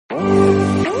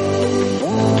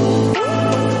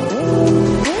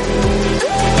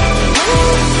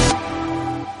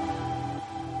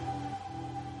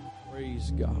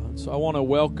want to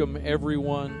welcome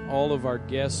everyone, all of our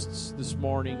guests this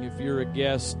morning. If you're a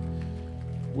guest,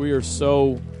 we are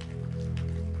so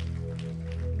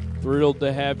thrilled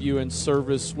to have you in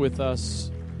service with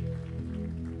us.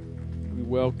 We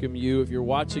welcome you. If you're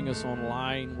watching us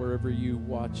online, wherever you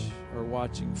are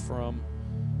watching from,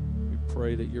 we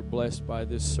pray that you're blessed by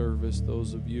this service.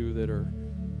 Those of you that are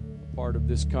part of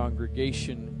this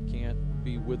congregation can't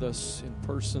be with us in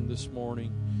person this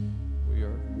morning, we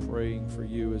are praying for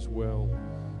you as well.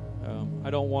 I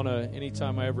don't want to,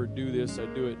 anytime I ever do this, I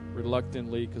do it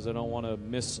reluctantly because I don't want to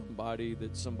miss somebody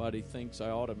that somebody thinks I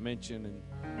ought to mention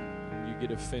and you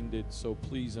get offended, so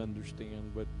please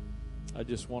understand. But I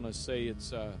just want to say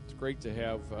it's great to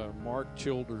have Mark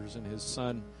Childers and his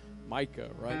son Micah,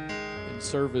 right, in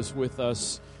service with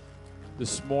us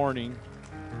this morning.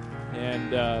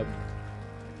 And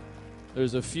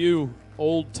there's a few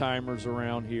old-timers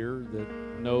around here that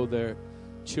know their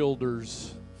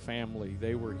Childers family.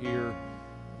 They were here,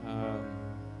 I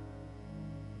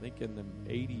think in the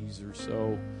 80s or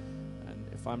so. And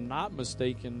if I'm not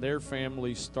mistaken, their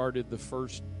family started the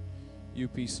first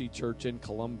UPC church in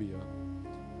Columbia.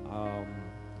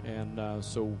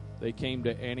 So they came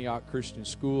to Antioch Christian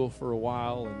School for a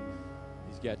while, and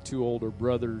he's got two older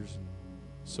brothers. And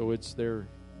so it's him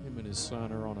and his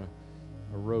son are on a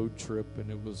road trip,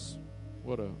 and it was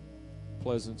what a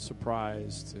pleasant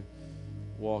surprise to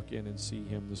walk in and see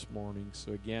him this morning.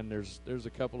 So again, there's a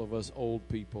couple of us old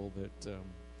people that,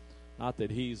 not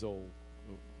that he's old,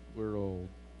 but we're old.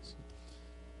 So,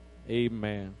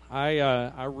 amen.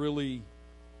 I really,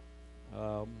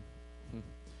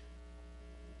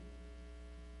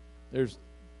 there's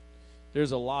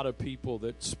a lot of people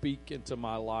that speak into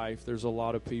my life. There's a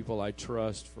lot of people I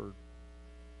trust for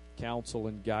counsel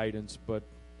and guidance, but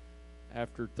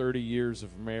after 30 years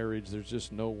of marriage, there's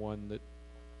just no one that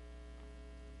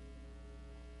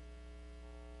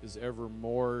is ever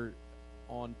more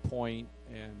on point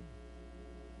and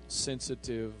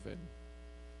sensitive and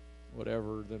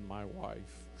whatever than my wife.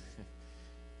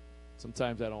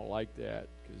 Sometimes I don't like that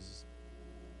because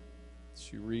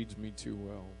she reads me too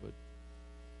well, but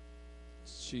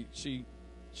she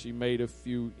made a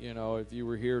few, if you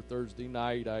were here Thursday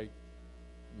night, I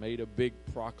made a big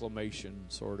proclamation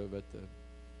sort of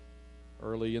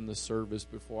early in the service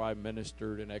before I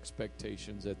ministered, and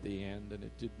expectations at the end, and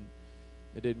it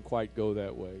didn't quite go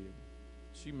that way.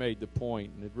 She made the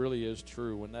point, and it really is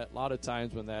true. A lot of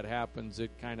times when that happens,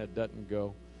 it kind of doesn't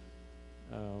go.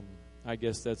 I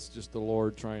guess that's just the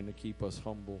Lord trying to keep us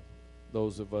humble.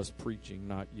 Those of us preaching,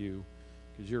 not you,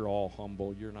 because you're all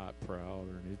humble. You're not proud,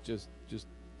 and it just.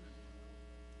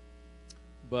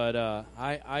 But I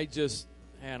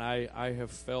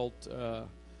have felt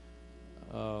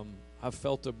I've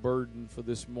felt a burden for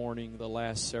this morning the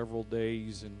last several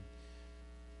days, and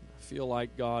I feel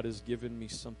like God has given me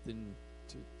something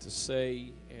to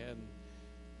say. And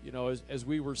as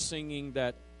we were singing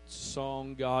that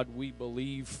song, God, we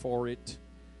believe for it,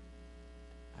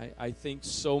 I think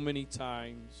so many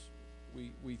times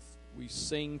we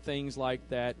sing things like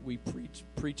that. We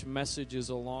preach messages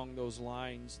along those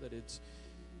lines that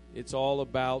it's all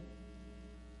about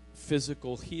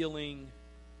physical healing,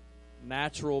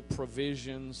 natural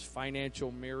provisions,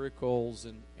 financial miracles,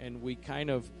 and we kind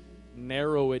of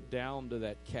narrow it down to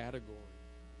that category.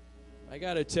 I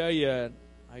got to tell you,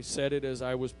 I said it as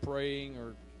I was praying,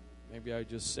 or maybe I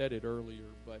just said it earlier,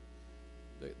 but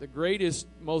the greatest,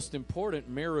 most important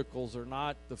miracles are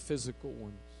not the physical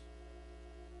ones.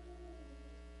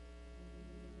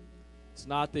 It's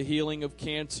not the healing of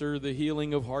cancer, the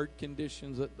healing of heart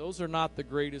conditions. Those are not the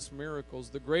greatest miracles.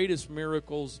 The greatest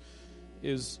miracles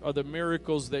are the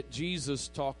miracles that Jesus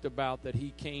talked about that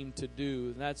he came to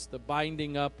do. And that's the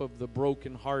binding up of the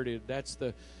brokenhearted. That's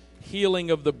the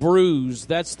healing of the bruised.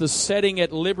 That's the setting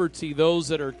at liberty those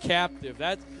that are captive.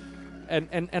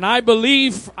 And I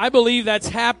believe that's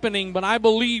happening, but I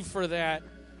believe for that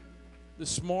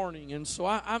this morning. And so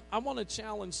I want to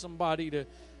challenge somebody to,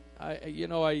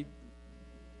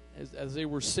 as they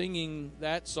were singing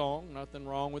that song, nothing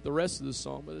wrong with the rest of the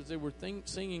song, but as they were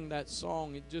singing that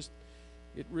song,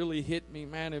 it really hit me,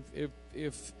 man.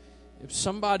 If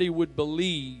somebody would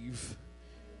believe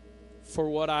for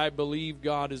what I believe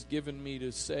God has given me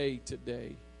to say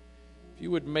today, if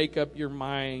you would make up your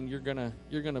mind, you're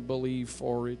gonna believe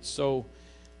for it. So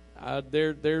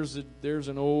there's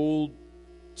an old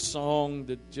song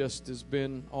that just has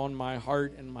been on my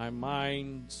heart and my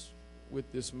mind with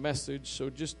this message. So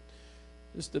just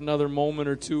another moment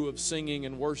or two of singing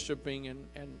and worshiping,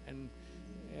 and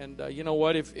you know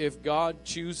what? If God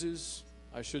chooses,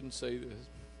 I shouldn't say this.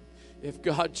 If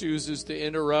God chooses to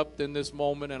interrupt in this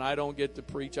moment and I don't get to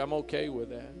preach, I'm okay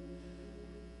with that.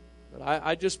 But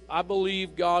I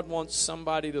believe God wants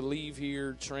somebody to leave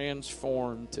here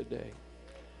transformed today.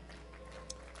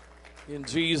 In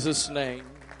Jesus' name.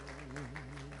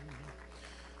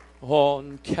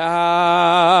 On Calvary's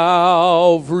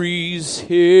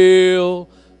hill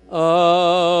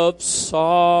of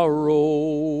sorrow,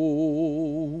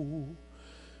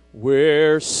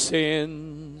 where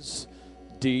sin's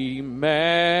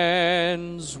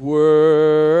demands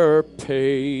were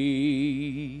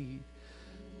paid,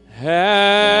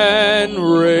 and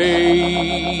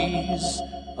rays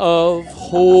of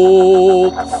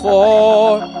hope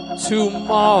for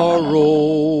tomorrow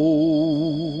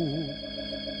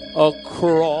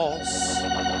across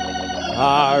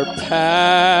our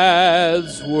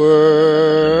paths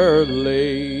were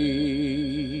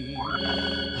laid.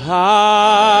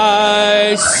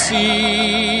 I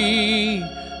see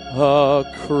a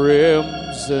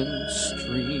crimson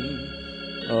stream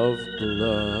of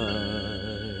blood.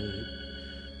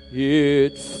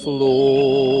 It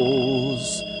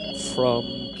flows from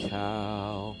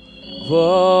Calvary,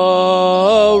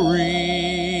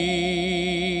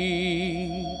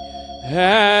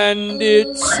 and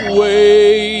its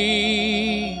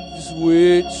waves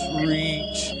which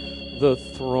reach the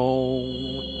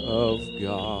throne of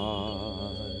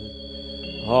God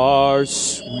are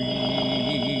sweeping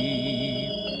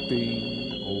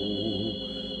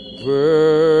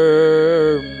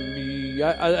over me.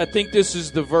 I think this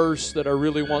is the verse that I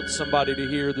really want somebody to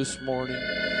hear this morning.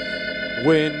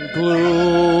 When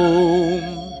gloom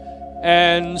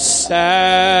and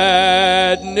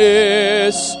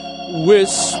sadness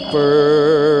whisper,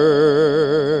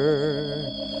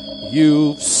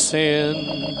 you've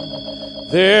sinned,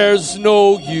 there's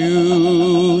no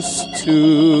use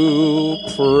to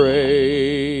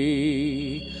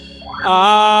pray.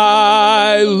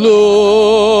 I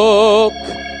look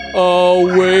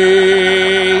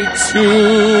away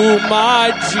to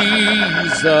my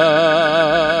Jesus,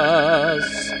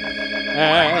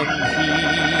 and He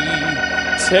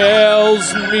tells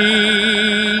me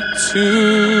to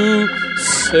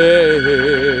say,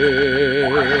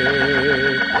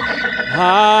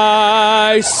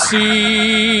 I see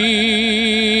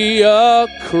a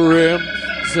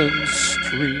crimson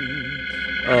stream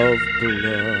of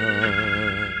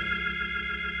blood.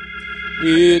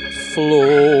 It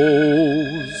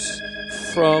flows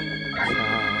from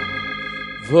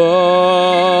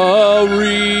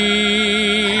Calvary,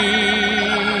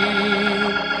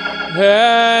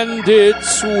 and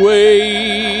its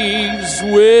waves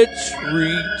which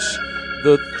reach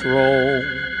the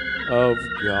throne of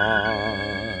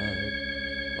God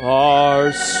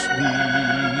are sweeping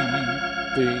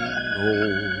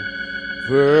over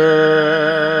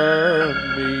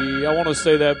me. I want to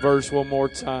say that verse one more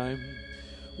time.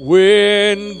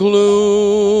 When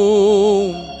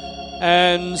gloom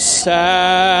and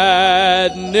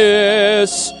sadness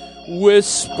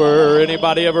whisper.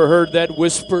 Anybody ever heard that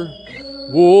whisper?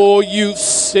 Oh, you've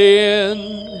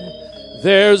sinned,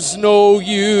 there's no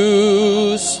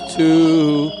use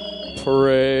to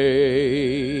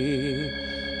pray.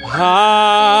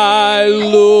 I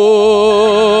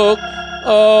look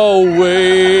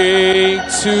away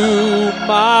to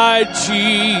my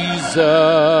Jesus,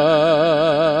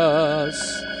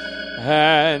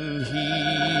 and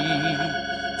He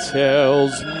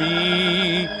tells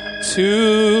me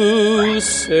to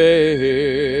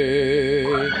say,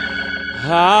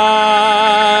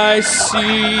 I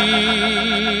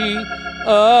see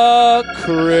a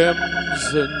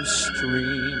crimson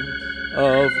stream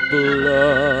of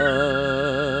blood.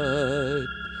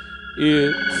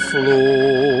 It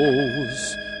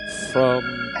flows from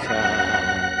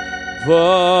Calvary,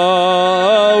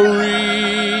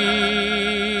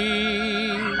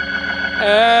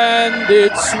 and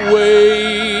its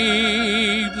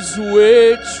waves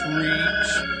which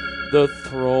reach the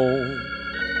throne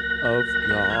of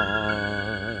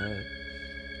God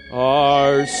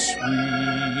are sweeping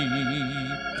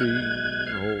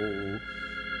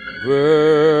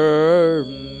over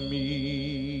me.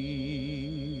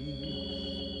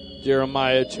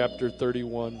 Jeremiah chapter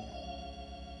 31.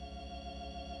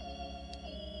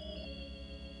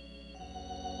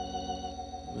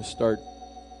 Let's start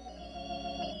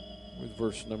with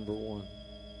verse number 1.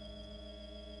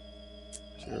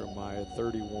 Jeremiah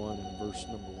 31 and verse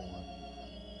number 1.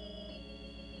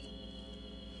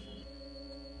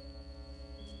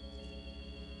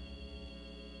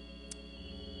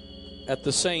 At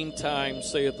the same time,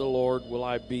 saith the Lord, will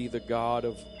I be the God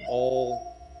of all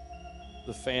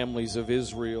the families of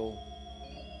Israel,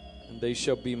 and they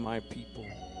shall be my people.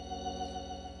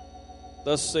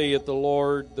 Thus saith the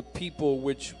Lord, the people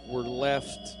which were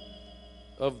left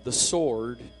of the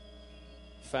sword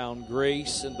found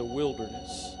grace in the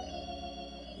wilderness,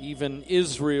 even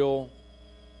Israel,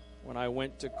 when I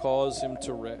went to cause him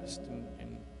to rest.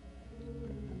 And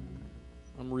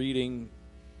I'm reading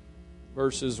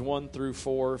verses 1 through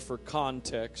 4 for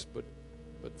context, but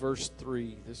verse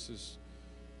 3, this is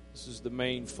the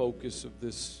main focus of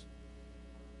this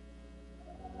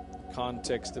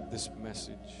context of this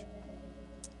message.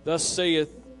 Thus the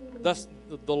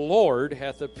Lord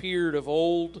hath appeared of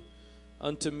old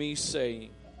unto me, saying,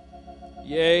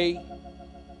 Yea,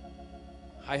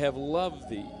 I have loved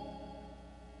thee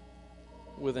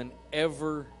with an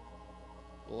everlasting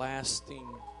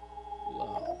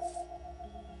love.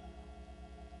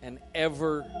 An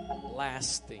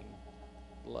everlasting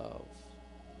love.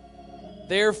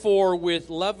 Therefore, with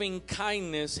loving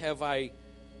kindness have I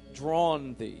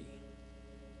drawn thee.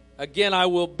 Again, I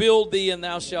will build thee, and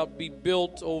thou shalt be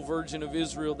built, O Virgin of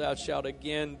Israel. Thou shalt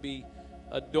again be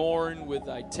adorned with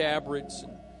thy tabrets,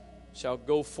 and shalt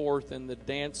go forth in the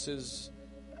dances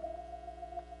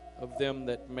of them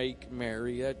that make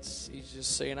merry. He's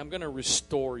just saying, I'm going to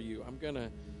restore you. I'm going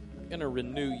to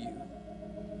renew you.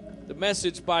 The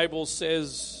Message Bible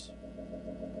says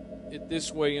it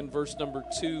this way in verse number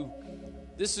 2.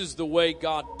 This is the way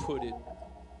God put it.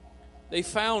 They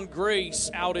found grace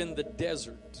out in the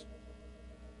desert.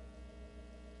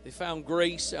 They found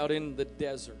grace out in the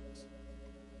desert.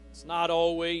 It's not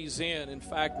always in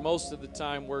fact, most of the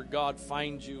time where God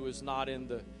finds you is not in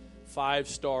the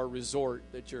 5-star resort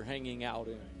that you're hanging out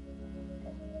in.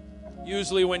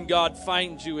 Usually when God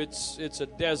finds you, it's a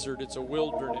desert, it's a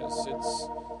wilderness,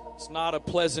 it's not a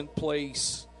pleasant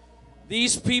place.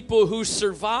 These people who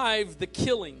survived the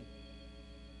killing,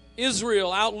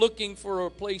 Israel out looking for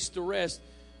a place to rest,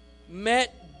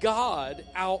 met God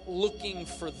out looking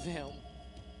for them.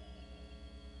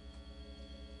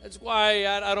 That's why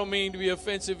I don't mean to be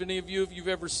offensive to any of you if you've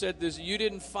ever said this. You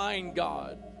didn't find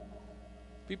God.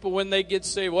 People, when they get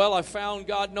saved, well, I found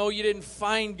God. No, you didn't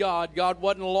find God. God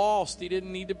wasn't lost. He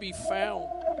didn't need to be found.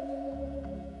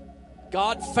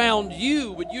 God found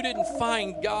you, but you didn't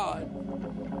find God.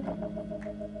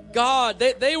 God,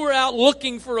 they were out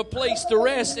looking for a place to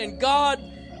rest, and God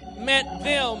met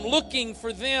them looking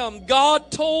for them.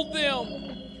 God told them,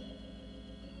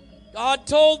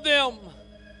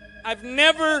 I've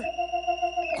never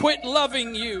quit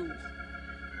loving you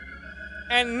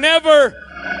and never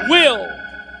will.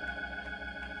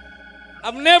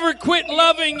 I've never quit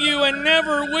loving you and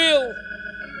never will.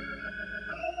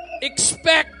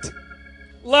 Expect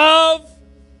love,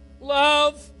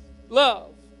 love,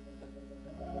 love.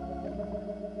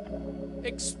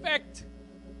 Expect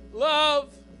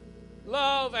love,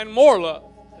 love, and more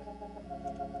love.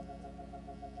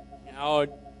 Now,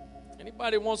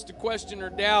 anybody wants to question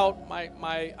or doubt,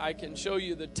 I can show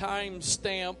you the time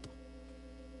stamp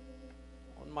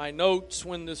on my notes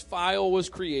when this file was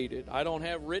created. I don't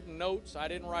have written notes. I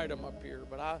didn't write them up here,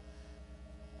 but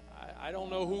I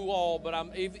don't know who all, but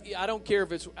I don't care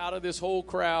if it's out of this whole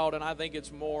crowd, and I think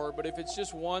it's more, but if it's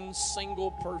just one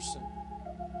single person,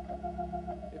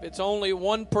 if it's only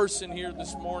one person here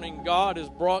this morning, God has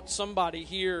brought somebody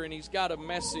here, and He's got a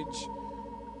message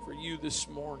for you this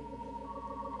morning.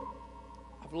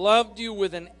 I've loved you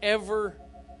with an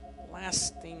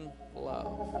everlasting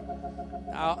love.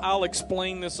 I'll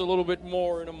explain this a little bit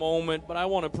more in a moment, but I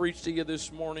want to preach to you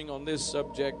this morning on this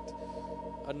subject,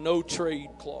 a no-trade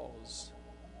clause.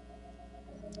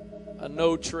 A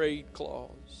no-trade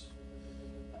clause.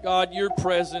 God, your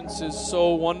presence is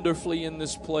so wonderfully in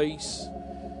this place.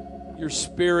 Your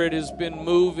Spirit has been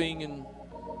moving and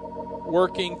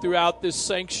working throughout this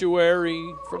sanctuary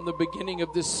from the beginning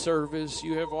of this service.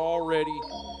 You have already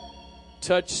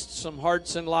touched some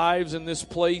hearts and lives in this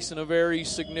place in a very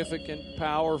significant,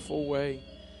 powerful way.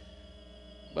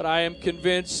 But I am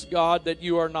convinced, God, that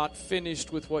you are not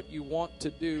finished with what you want to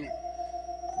do.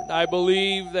 And I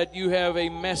believe that you have a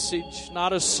message,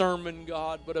 not a sermon,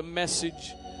 God, but a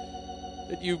message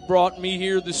that you've brought me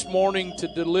here this morning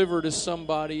to deliver to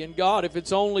somebody. And God, if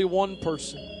it's only one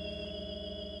person,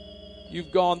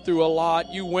 you've gone through a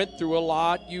lot. You went through a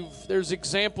lot. There's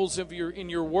examples of in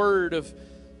your word of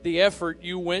the effort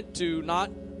you went to,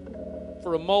 not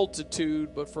for a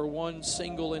multitude, but for one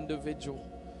single individual.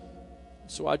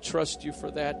 So I trust you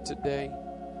for that today.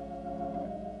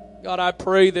 God, I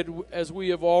pray that as we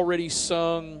have already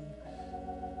sung,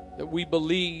 that we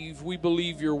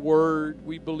believe your word,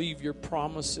 we believe your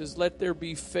promises. Let there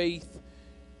be faith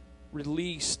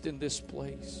released in this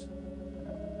place.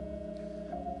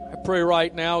 I pray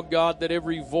right now, God, that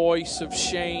every voice of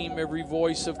shame, every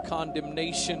voice of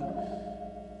condemnation,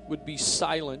 would be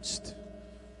silenced.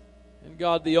 And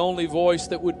God, the only voice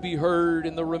that would be heard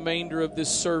in the remainder of this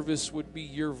service would be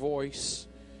your voice,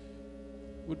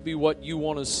 would be what you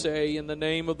want to say. In the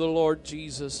name of the Lord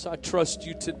Jesus, I trust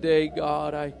you today,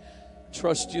 God. I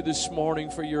trust you this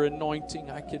morning for your anointing.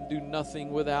 I can do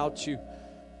nothing without you.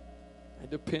 I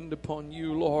depend upon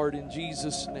you, Lord, in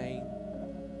Jesus' name.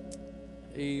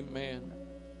 Amen.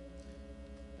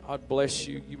 God bless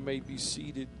you. You may be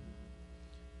seated.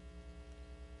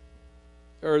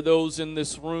 There are those in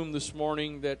this room this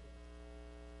morning that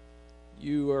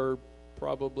you are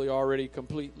probably already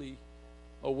completely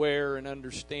aware and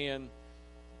understand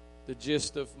the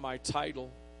gist of my title.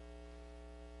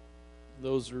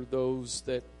 Those are those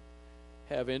that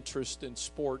have interest in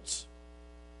sports.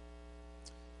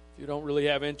 If you don't really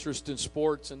have interest in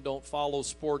sports and don't follow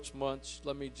sports much,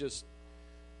 let me just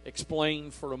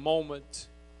explain for a moment.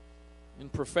 In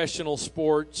professional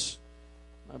sports,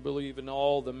 I believe in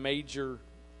all the major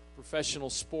professional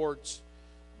sports,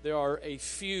 there are a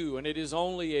few, and it is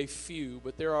only a few,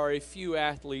 but there are a few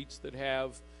athletes that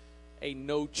have a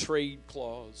no-trade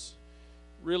clause.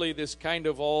 Really, this kind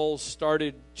of all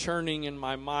started churning in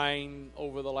my mind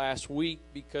over the last week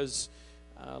because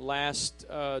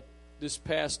this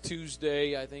past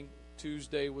Tuesday, I think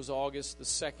Tuesday was August the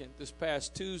 2nd, this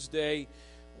past Tuesday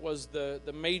was the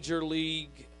Major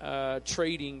League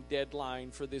trading deadline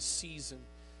for this season.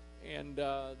 And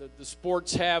the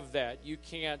sports have that. You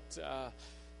can't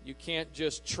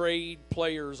just trade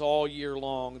players all year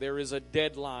long. There is a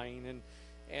deadline,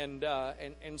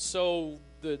 and so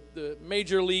the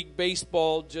Major League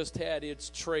Baseball just had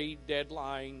its trade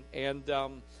deadline, and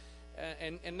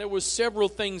there was several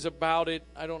things about it.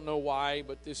 I don't know why,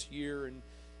 but this year, and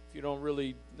if you don't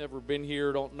really never been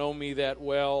here, don't know me that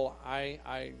well,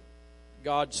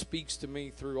 God speaks to me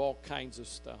through all kinds of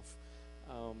stuff.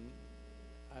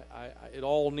 It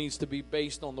all needs to be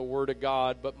based on the Word of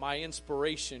God, but my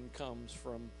inspiration comes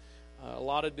from a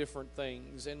lot of different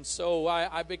things. And so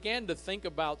I began to think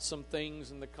about some things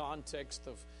in the context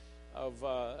of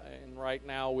and right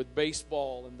now with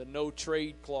baseball and the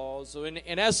no-trade clause. So in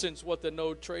essence, what the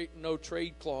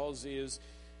no-trade clause is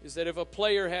that if a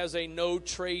player has a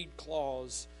no-trade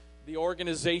clause, the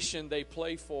organization they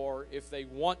play for, if they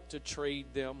want to trade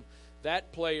them,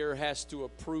 that player has to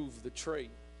approve the trade.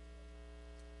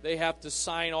 They have to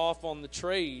sign off on the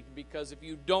trade, because if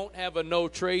you don't have a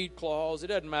no-trade clause, it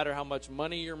doesn't matter how much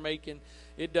money you're making.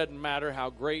 It doesn't matter how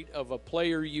great of a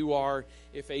player you are.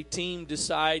 If a team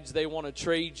decides they want to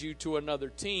trade you to another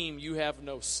team, you have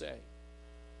no say.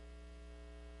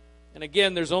 And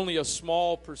again, there's only a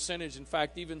small percentage. In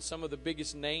fact, even some of the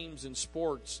biggest names in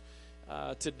sports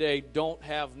today don't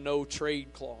have no-trade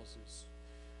clauses.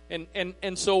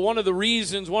 And so one of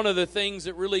the things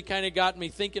that really kind of got me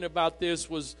thinking about this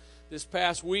was this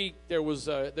past week there was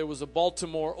a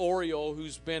Baltimore Oriole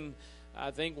who's been,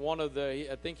 I think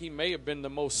he may have been the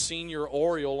most senior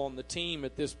Oriole on the team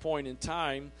at this point in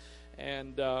time,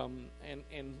 and been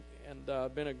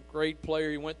a great player.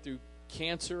 He went through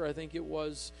cancer, I think it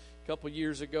was a couple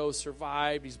years ago,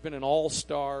 survived. He's been an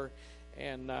all-star,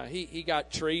 and he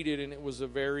got traded, and it was a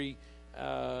very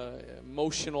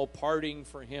emotional parting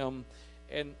for him,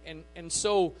 and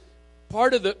so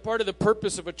part of the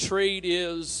purpose of a trade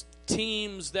is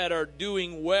teams that are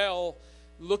doing well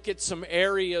look at some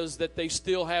areas that they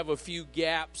still have a few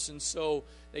gaps, and so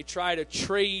they try to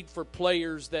trade for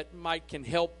players that can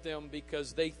help them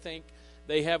because they think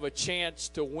they have a chance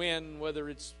to win, whether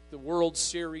it's the World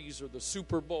Series or the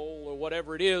Super Bowl or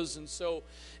whatever it is. And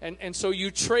so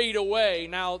you trade away.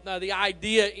 Now the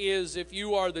idea is, if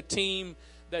you are the team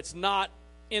that's not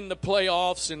in the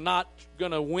playoffs and not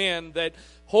going to win, that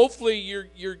hopefully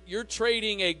you're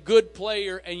trading a good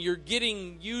player, and you're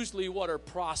getting usually what are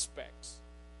prospects.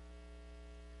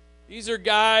 These are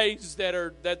guys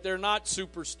that they're not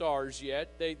superstars yet.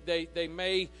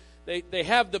 They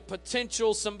have the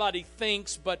potential, somebody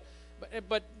thinks, but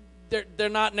they're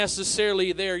not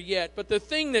necessarily there yet. But the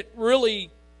thing that really,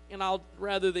 and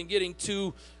rather than getting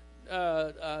too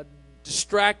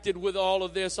distracted with all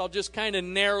of this, I'll just kind of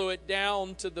narrow it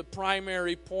down to the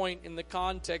primary point in the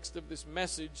context of this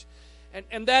message.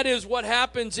 And that is, what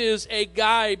happens is a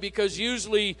guy, because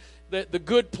usually the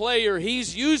good player,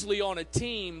 he's usually on a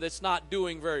team that's not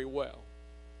doing very well.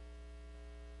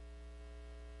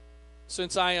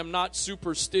 Since I am not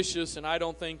superstitious and I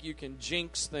don't think you can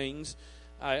jinx things,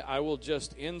 I will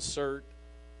just insert,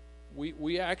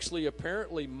 we actually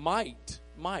apparently might.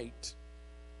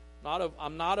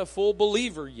 I'm not a full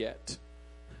believer yet.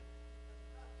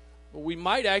 But we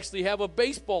might actually have a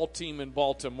baseball team in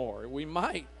Baltimore. We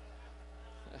might.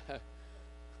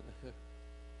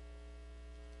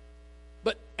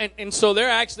 And so they're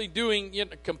actually doing,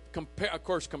 of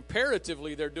course,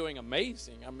 comparatively, they're doing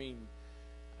amazing. I mean,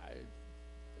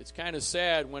 it's kind of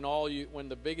sad when when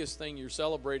the biggest thing you're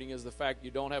celebrating is the fact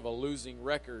you don't have a losing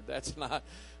record. That's not,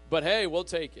 but hey, we'll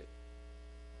take it.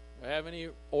 Do I have any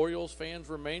Orioles fans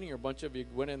remaining, or a bunch of you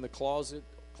went in the closet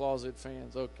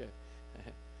fans? Okay.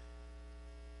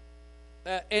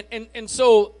 And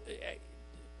so,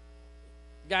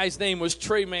 guy's name was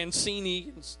Trey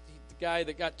Mancini, the guy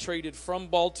that got traded from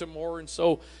Baltimore. And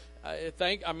so,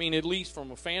 at least from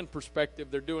a fan perspective,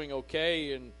 they're doing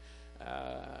okay and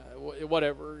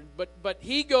whatever. But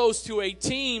he goes to a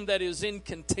team that is in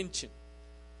contention.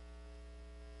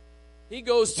 He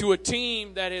goes to a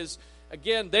team that is,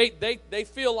 again, they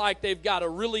feel like they've got a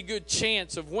really good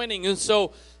chance of winning. And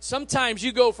so sometimes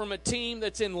you go from a team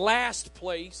that's in last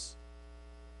place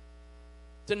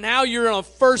to now you're on a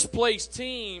first place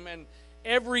team and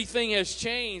everything has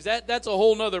changed. That's a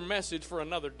whole nother message for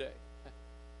another day.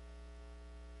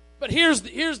 But here's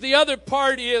the other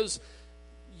part is,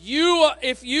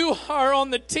 if you are on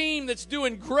the team that's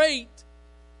doing great,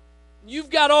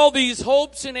 you've got all these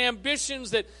hopes and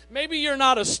ambitions that maybe you're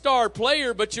not a star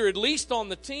player, but you're at least on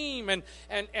the team. And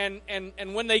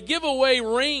when they give away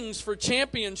rings for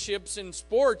championships in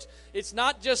sports, it's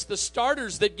not just the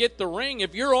starters that get the ring.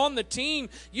 If you're on the team,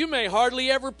 you may hardly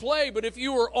ever play, but if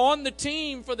you were on the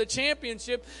team for the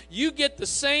championship, you get the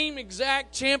same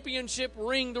exact championship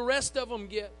ring the rest of them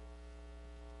get.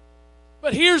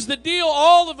 But here's the deal,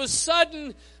 all of a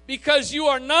sudden, because you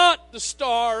are not the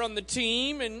star on the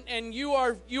team and you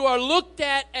are looked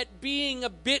at being a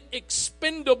bit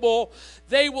expendable,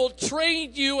 they will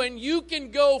trade you and you can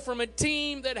go from a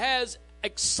team that has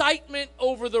excitement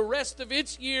over the rest of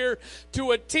its year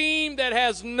to a team that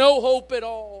has no hope at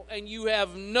all and you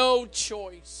have no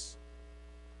choice.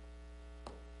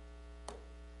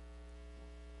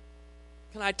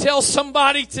 Can I tell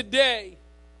somebody today,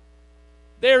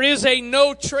 there is a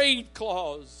no trade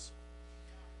clause.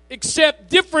 Except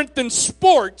different than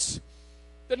sports,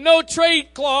 the no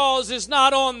trade clause is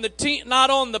not on the team, not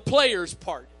on the player's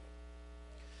part.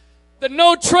 The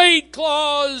no trade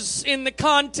clause in the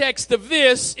context of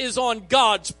this is on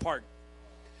God's part.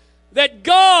 That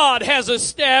God has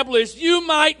established. You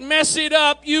might mess it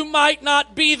up. You might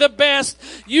not be the best.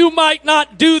 You might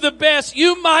not do the best.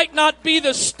 You might not be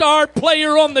the star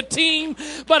player on the team.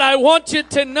 But I want you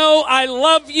to know I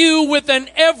love you with an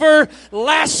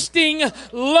everlasting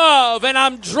love. And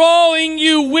I'm drawing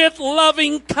you with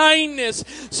loving kindness.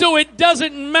 So it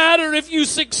doesn't matter if you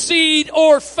succeed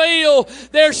or fail.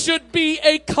 There should be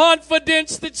a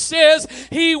confidence that says,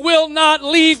 He will not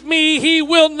leave me. He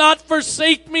will not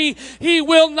forsake me. He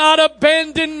will not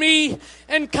abandon me.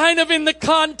 And kind of in the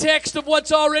context of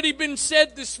what's already been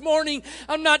said this morning,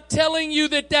 I'm not telling you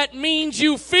that means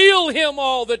you feel Him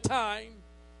all the time.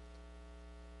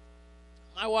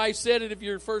 My wife said it, if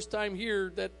you're first time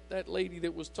here, that lady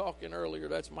that was talking earlier,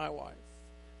 that's my wife.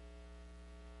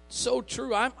 So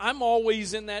true. I'm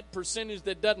always in that percentage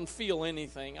that doesn't feel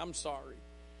anything. I'm sorry.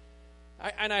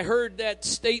 I heard that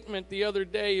statement the other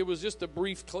day. It was just a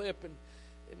brief clip, and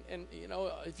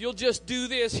if you'll just do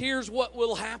this, here's what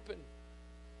will happen.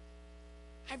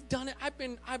 I've done it.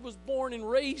 I was born and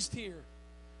raised here.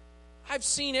 I've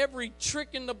seen every trick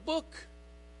in the book.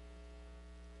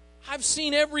 I've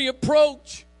seen every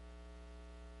approach.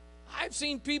 I've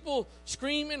seen people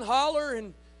scream and holler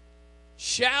and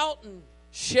shout and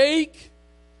shake.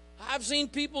 I've seen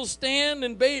people stand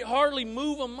and hardly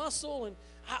move a muscle, and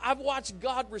I've watched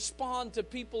God respond to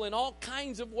people in all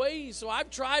kinds of ways. So I've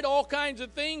tried all kinds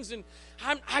of things, and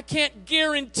I can't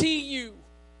guarantee you.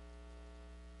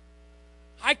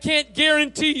 I can't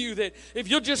guarantee you that if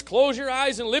you'll just close your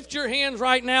eyes and lift your hands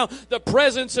right now, the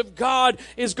presence of God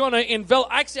is going to envelop.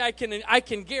 Actually, I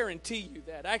can guarantee you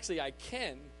that. Actually, I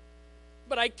can.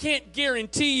 But I can't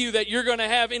guarantee you that you're going to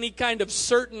have any kind of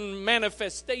certain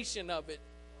manifestation of it.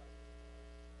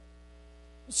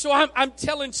 So I'm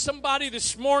telling somebody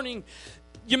this morning,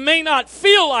 you may not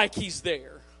feel like He's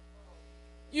there.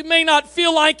 You may not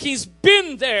feel like He's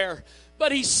been there.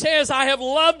 But He says, I have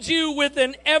loved you with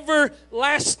an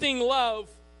everlasting love.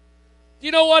 Do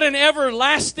you know what an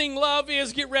everlasting love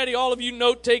is? Get ready, all of you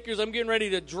note takers. I'm getting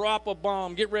ready to drop a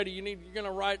bomb. Get ready. You're going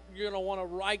to want to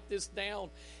write this down.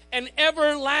 An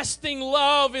everlasting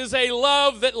love is a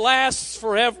love that lasts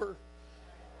forever.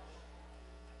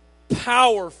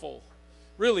 Powerful.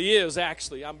 Really is,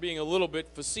 actually. I'm being a little bit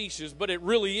facetious, but it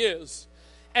really is.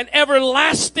 An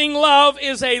everlasting love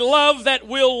is a love that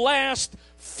will last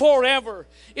forever.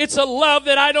 It's a love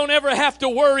that I don't ever have to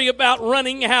worry about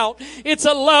running out. It's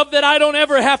a love that I don't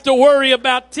ever have to worry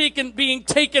about being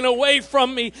taken away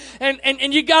from me.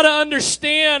 And you got to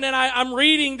understand, and I'm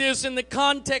reading this in the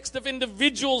context of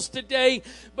individuals today,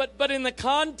 but in the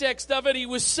context of it, he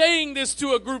was saying this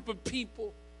to a group of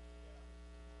people.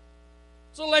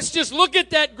 So let's just look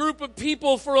at that group of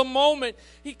people for a moment.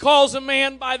 He calls a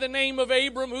man by the name of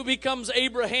Abram who becomes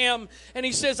Abraham. And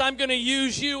he says, I'm going to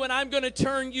use you and I'm going to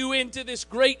turn you into this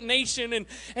great nation.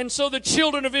 And so the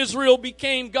children of Israel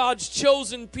became God's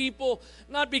chosen people.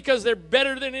 Not because they're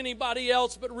better than anybody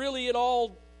else, but really it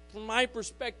all, from my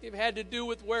perspective, had to do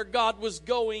with where God was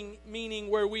going, meaning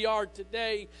where we are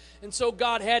today. And so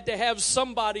God had to have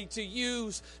somebody to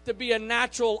use to be a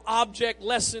natural object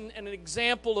lesson and an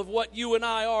example of what you and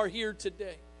I are here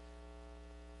today.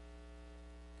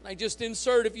 I just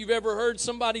insert, if you've ever heard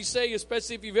somebody say,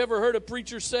 especially if you've ever heard a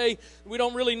preacher say, we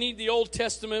don't really need the Old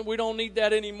Testament, we don't need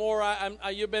that anymore,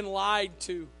 you've been lied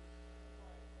to.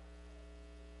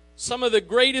 Some of the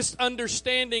greatest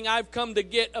understanding I've come to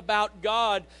get about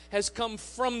God has come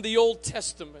from the Old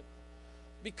Testament.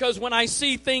 Because when I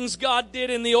see things God did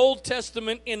in the Old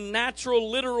Testament in natural,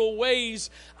 literal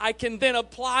ways, I can then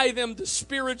apply them to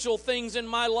spiritual things in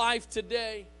my life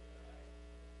today.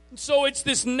 And so it's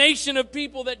this nation of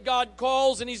people that God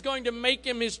calls, and He's going to make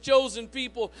them His chosen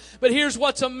people. But here's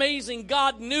what's amazing.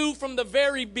 God knew from the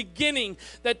very beginning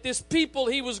that this people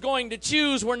He was going to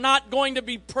choose were not going to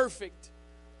be perfect.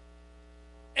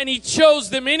 And He chose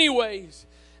them anyways.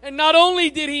 And not only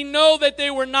did He know that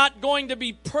they were not going to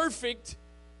be perfect,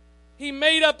 He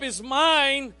made up His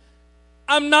mind,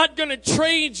 I'm not going to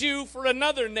trade you for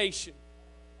another nation.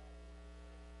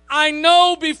 I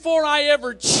know before I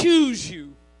ever choose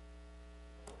you.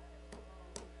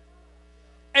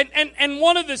 And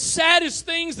one of the saddest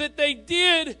things that they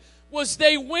did was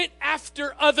they went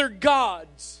after other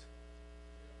gods.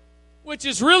 Which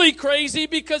is really crazy,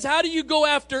 because how do you go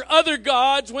after other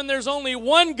gods when there's only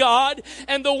one God,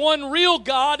 and the one real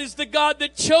God is the God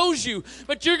that chose you?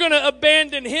 But you're going to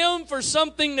abandon Him for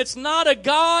something that's not a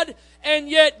God, and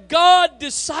yet God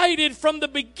decided from the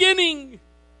beginning.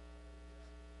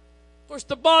 Of course,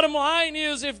 the bottom line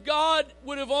is, if God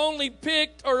would have only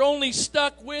picked or only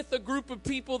stuck with a group of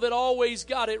people that always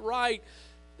got it right,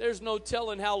 there's no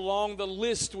telling how long the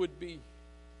list would be.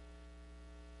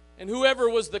 And whoever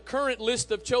was the current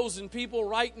list of chosen people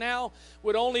right now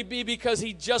would only be because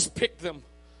He just picked them.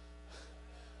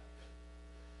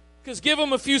 Because give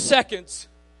them a few seconds,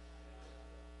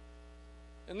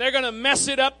 and they're going to mess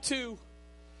it up too.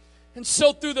 And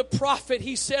so through the prophet,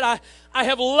 he said, I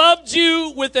have loved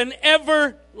you with an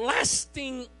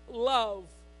everlasting love.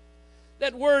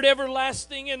 That word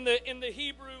everlasting in the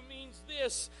Hebrew means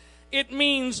this. It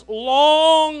means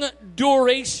long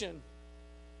duration.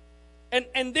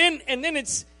 And then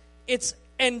it's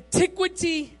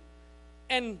antiquity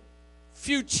and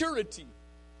futurity.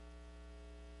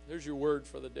 There's your word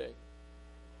for the day.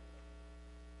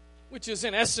 Which is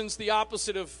in essence the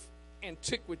opposite of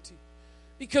antiquity.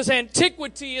 Because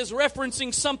antiquity is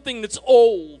referencing something that's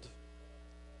old.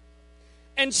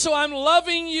 And so I'm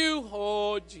loving you,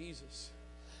 oh Jesus.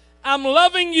 I'm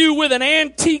loving you with an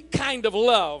antique kind of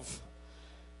love.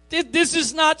 This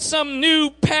is not some new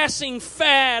passing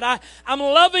fad. I'm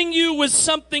loving you with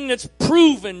something that's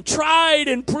proven, tried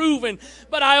and proven.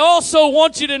 But I also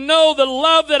want you to know the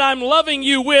love that I'm loving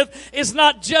you with is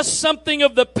not just something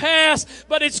of the past,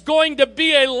 but it's going to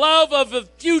be a love of the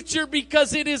future,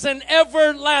 because it is an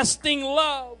everlasting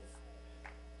love.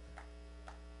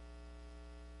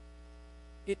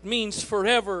 It means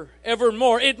forever,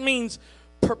 evermore. It means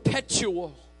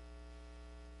perpetual.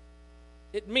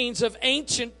 It means of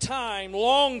ancient time,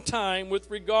 long time with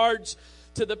regards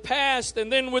to the past, and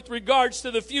then with regards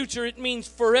to the future, it means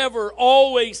forever,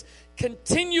 always,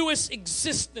 continuous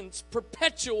existence,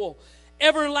 perpetual,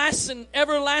 everlasting,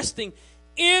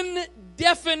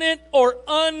 indefinite or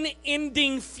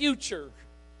unending future.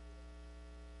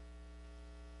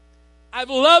 I've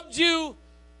loved you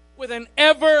with an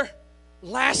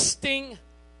everlasting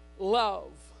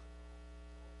love.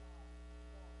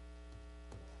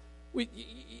 We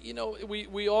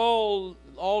all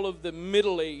of the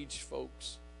middle-aged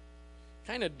folks,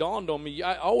 kind of dawned on me.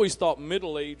 I always thought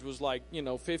middle age was like,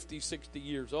 50, 60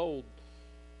 years old.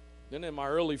 Then in my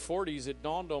early 40s, it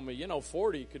dawned on me,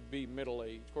 40 could be middle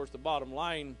age. Of course, the bottom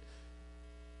line,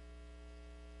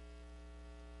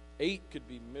 8 could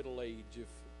be middle age. If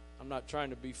I'm not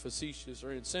trying to be facetious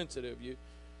or insensitive,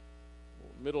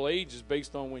 middle age is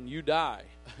based on when you die.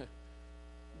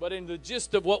 But in the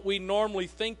gist of what we normally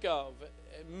think of,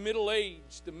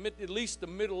 middle-aged, at least the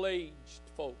middle-aged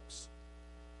folks,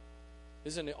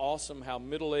 Isn't it awesome how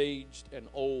middle-aged and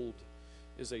old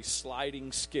is a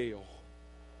sliding scale?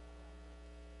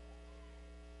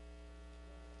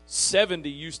 70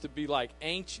 used to be like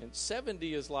ancient.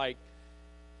 70 is like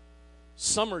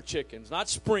summer chickens, not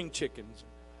spring chickens,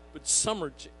 but summer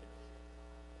chickens.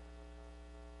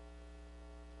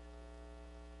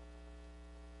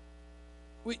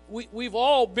 We've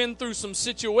all been through some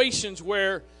situations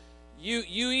where you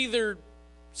either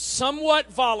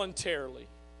somewhat voluntarily,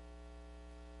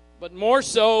 but more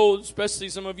so, especially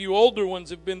some of you older ones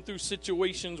have been through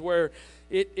situations where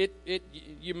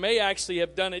you may actually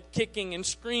have done it kicking and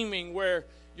screaming, where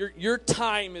your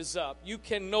time is up. You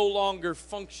can no longer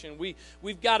function.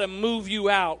 We've got to move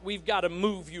you out. We've got to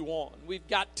move you on. We've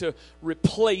got to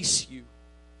replace you.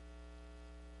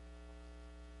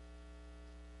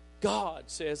 God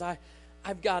says,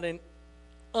 I've got an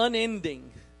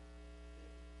unending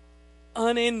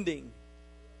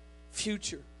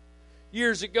future.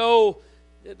 Years ago,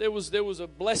 there was a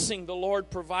blessing the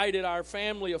Lord provided our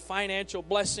family, a financial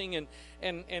blessing, and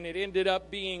it ended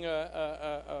up being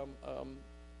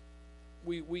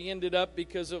we ended up,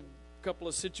 because of a couple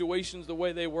of situations, the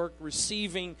way they worked,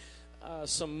 receiving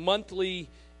some monthly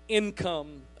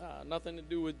income, nothing to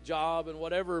do with job and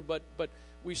whatever, but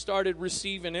we started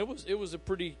receiving. It was a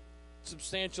pretty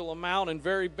substantial amount and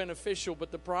very beneficial,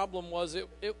 but the problem was it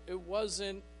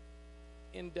wasn't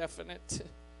indefinite.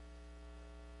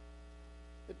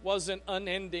 It wasn't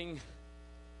unending.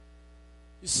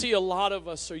 You see, a lot of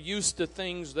us are used to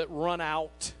things that run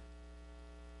out.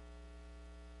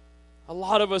 A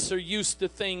lot of us are used to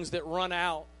things that run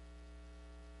out.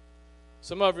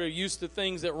 Some of you are used to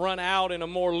things that run out in a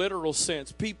more literal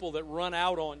sense. People that run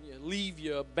out on you, leave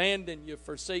you, abandon you,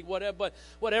 forsake,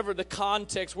 whatever the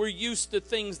context. We're used to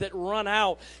things that run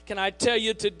out. Can I tell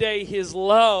you today, His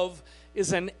love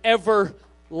is an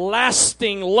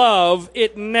everlasting love.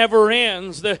 It never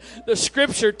ends. The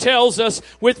Scripture tells us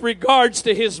with regards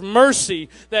to His mercy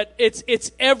that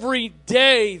it's every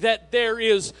day that there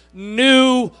is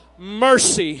new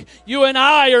mercy. You and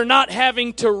I are not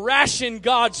having to ration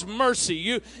God's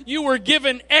mercy. You were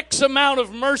given X amount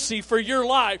of mercy for your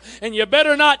life, and you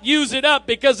better not use it up,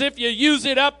 because if you use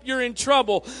it up, you're in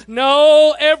trouble.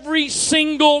 No, every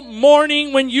single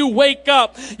morning when you wake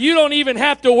up, you don't even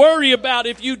have to worry about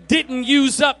if you didn't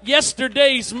use up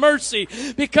yesterday's mercy,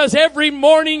 because every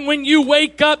morning when you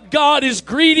wake up, God is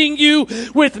greeting you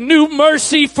with new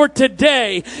mercy for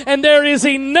today, and there is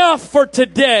enough for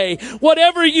today.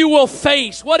 Whatever you will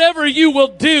face, whatever you will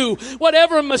do,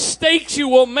 whatever mistakes you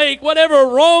will make, whatever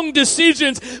wrong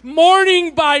decisions,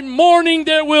 morning by morning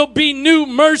there will be new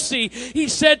mercy. He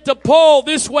said to Paul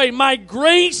this way, my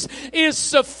grace is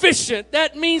sufficient.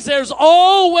 That means there's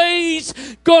always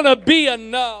going to be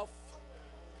enough.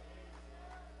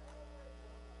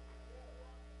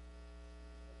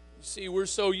 See, we're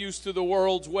so used to the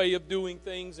world's way of doing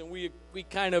things, and we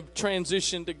kind of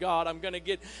transition to God. I'm going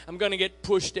to get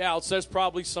pushed out. So there's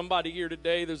probably somebody here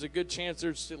today. There's a good chance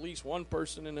there's at least one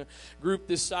person in a group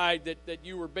this side that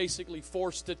you were basically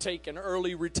forced to take an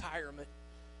early retirement.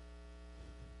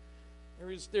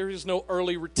 There is no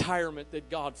early retirement that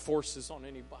God forces on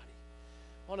anybody.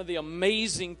 One of the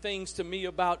amazing things to me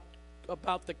about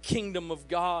the kingdom of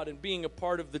God and being a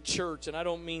part of the church, and I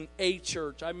don't mean a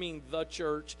church, I mean the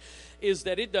church, is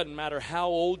that it doesn't matter how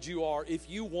old you are. If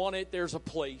you want it, there's a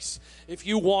place. If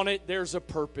you want it, there's a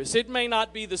purpose. It may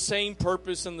not be the same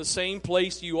purpose and the same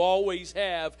place you always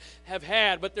have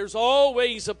had, but there's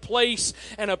always a place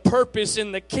and a purpose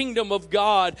in the kingdom of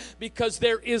God, because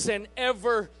there is an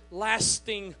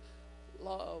everlasting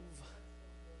love.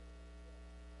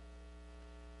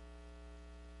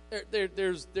 There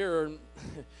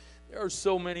are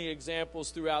so many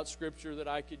examples throughout Scripture that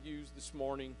I could use this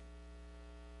morning.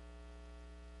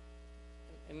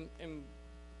 And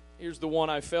here's the one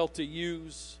I felt to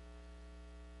use.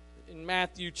 In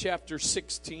Matthew chapter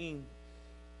 16,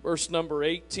 verse number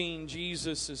 18,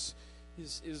 Jesus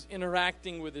is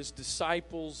interacting with His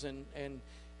disciples, and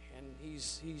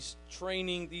he's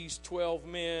training these 12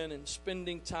 men and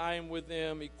spending time with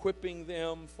them, equipping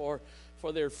them for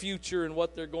their future and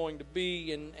what they're going to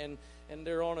be, and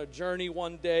they're on a journey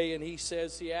one day, and he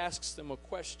asks them a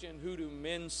question, who do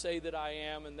men say that I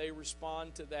am? And they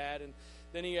respond to that, and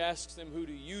then he asks them, who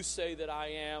do you say that I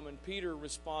am? And Peter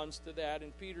responds to that,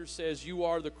 and Peter says, you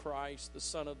are the Christ, the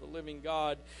Son of the living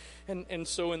God. And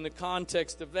so in the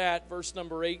context of that, verse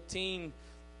number 18,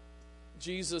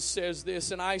 Jesus says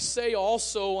this, and I say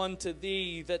also unto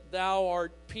thee that thou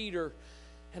art Peter,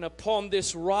 And upon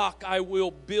this rock I will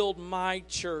build my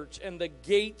church, and the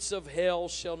gates of hell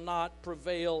shall not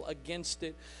prevail against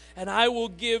it. And I will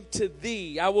give to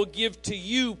thee, I will give to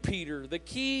you, Peter, the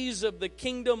keys of the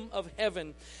kingdom of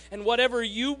heaven. And whatever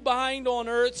you bind on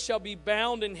earth shall be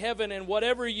bound in heaven, and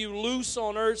whatever you loose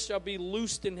on earth shall be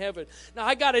loosed in heaven. Now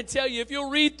I got to tell you, if you'll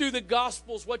read through the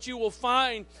Gospels, what you will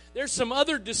find, there's some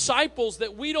other disciples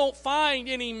that we don't find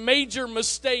any major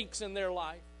mistakes in their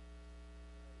life.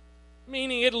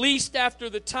 Meaning, at least after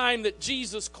the time that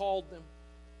Jesus called them.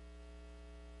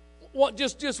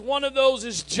 Just one of those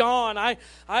is John. I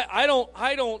don't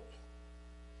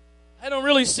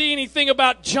really see anything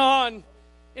about John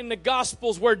in the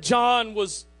Gospels where John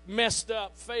was messed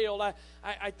up, failed.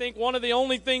 I think one of the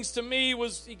only things to me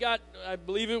was I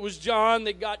believe it was John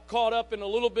that got caught up in a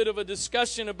little bit of a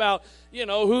discussion about,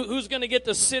 who's going to get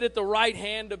to sit at the right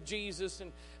hand of Jesus.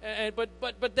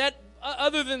 But that,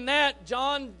 other than that,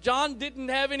 John didn't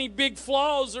have any big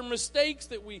flaws or mistakes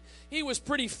he was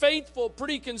pretty faithful,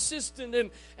 pretty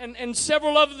consistent, and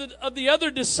several of the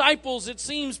other disciples, it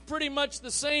seems pretty much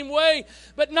the same way,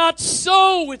 but not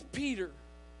so with Peter.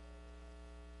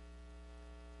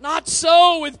 Not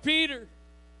so with Peter.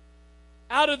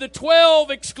 Out of the 12,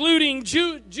 excluding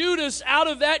Judas, out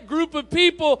of that group of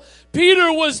people,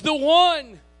 Peter was the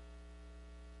one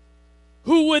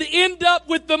who would end up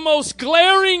with the most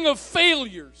glaring of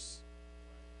failures.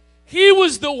 He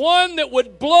was the one that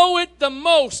would blow it the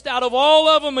most out of all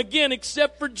of them, again,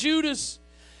 except for Judas.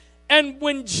 And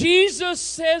when Jesus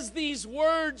says these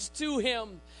words to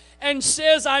him and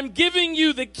says, I'm giving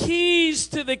you the keys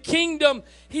to the kingdom,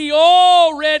 he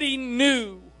already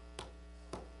knew.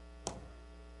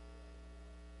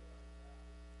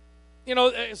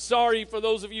 Sorry for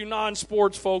those of you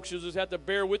non-sports folks, you'll just have to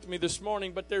bear with me this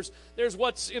morning, but there's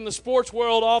what's in the sports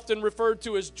world often referred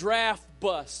to as draft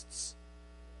busts.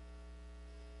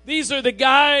 These are the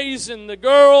guys and the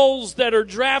girls that are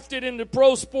drafted into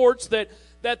pro sports that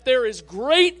there is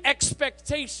great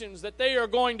expectations that they are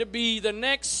going to be the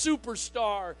next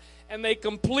superstar, and they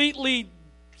completely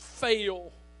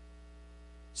fail.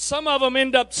 Some of them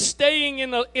end up staying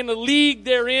in a league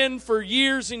they're in for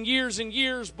years and years and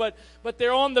years, but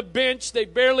they're on the bench. They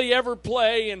barely ever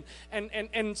play, and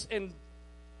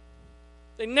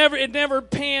it never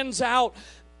pans out.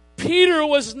 Peter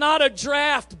was not a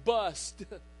draft bust.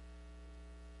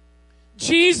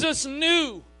 Jesus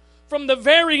knew from the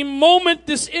very moment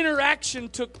this interaction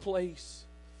took place.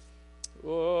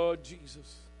 Oh,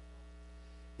 Jesus.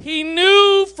 He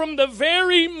knew from the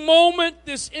very moment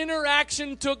this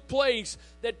interaction took place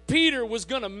that Peter was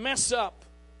going to mess up.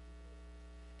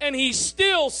 And he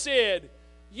still said,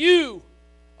 you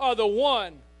are the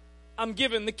one I'm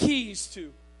giving the keys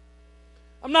to.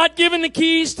 I'm not giving the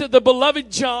keys to the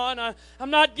beloved John. I'm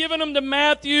not giving them to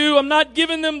Matthew. I'm not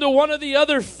giving them to one of the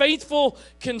other faithful,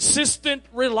 consistent,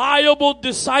 reliable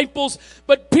disciples.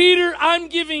 But Peter, I'm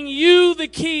giving you the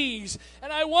keys.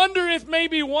 And I wonder if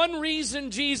maybe one reason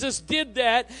Jesus did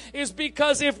that is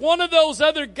because if one of those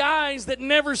other guys that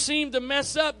never seemed to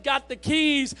mess up got the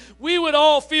keys, we would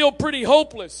all feel pretty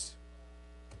hopeless.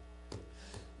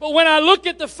 But when I look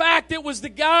at the fact it was the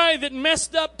guy that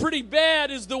messed up pretty bad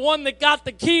is the one that got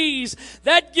the keys,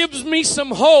 that gives me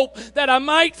some hope that I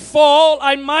might fall,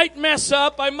 I might mess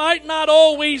up, I might not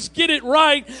always get it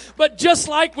right, but just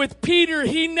like with Peter,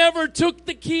 he never took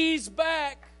the keys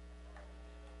back.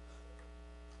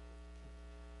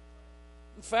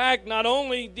 In fact, not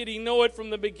only did he know it from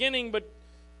the beginning, but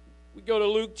we go to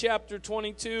Luke chapter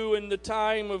 22, and the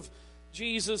time of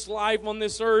Jesus' life on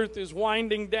this earth is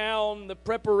winding down. The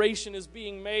preparation is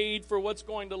being made for what's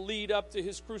going to lead up to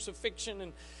his crucifixion.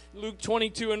 And Luke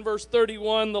 22 and verse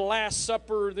 31, the Last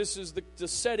Supper, this is the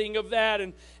setting of that.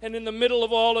 And in the middle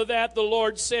of all of that, the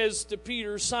Lord says to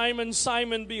Peter, Simon,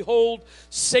 Simon, behold,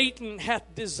 Satan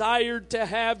hath desired to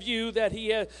have you that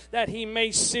he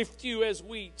may sift you as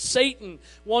wheat. Satan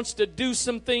wants to do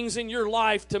some things in your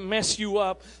life to mess you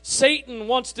up. Satan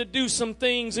wants to do some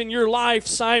things in your life,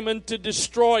 Simon, to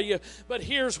destroy you. But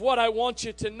here's what I want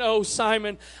you to know,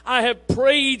 Simon. I have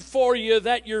prayed for you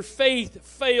that your faith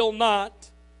fail not.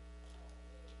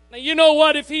 Now, you know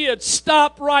what? If he had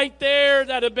stopped right there,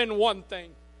 that'd have been one thing.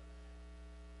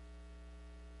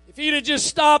 If he'd have just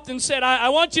stopped and said, I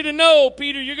want you to know,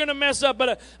 Peter, you're going to mess up,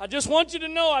 but I just want you to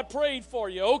know I prayed for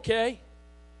you. Okay.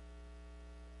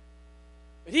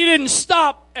 But he didn't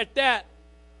stop at that.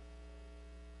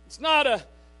 It's not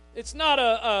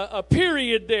a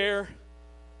period there.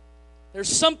 There's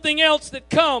something else that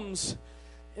comes.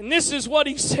 And this is what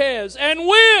he says. And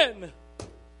when?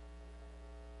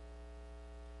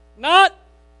 Not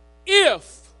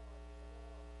if.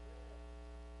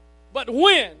 But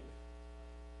when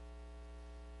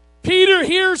Peter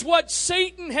hears what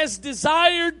Satan has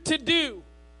desired to do,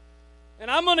 and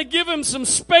I'm going to give him some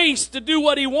space to do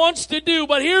what he wants to do.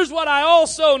 But here's what I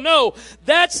also know.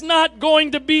 That's not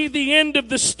going to be the end of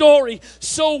the story.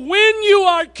 So when you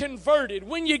are converted,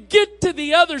 when you get to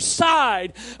the other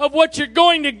side of what you're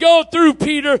going to go through,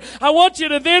 Peter, I want you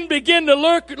to then begin to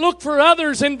look for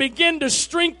others and begin to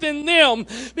strengthen them.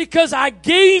 Because I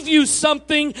gave you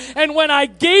something, and when I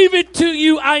gave it to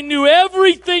you, I knew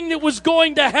everything that was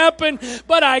going to happen.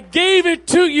 But I gave it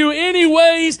to you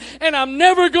anyways, and I'm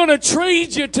never going to trade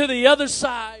you to the other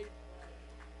side.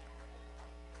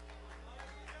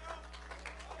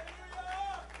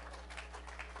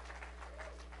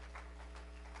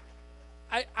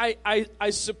 I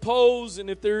suppose, and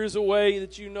if there is a way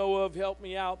that you know of, help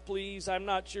me out, please. I'm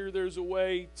not sure there's a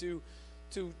way to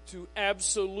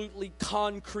absolutely,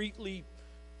 concretely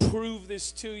prove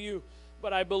this to you,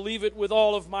 but I believe it with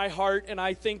all of my heart, and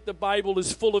I think the Bible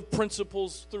is full of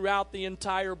principles throughout the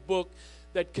entire book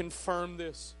that confirm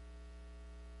this.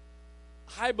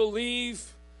 I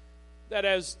believe that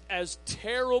as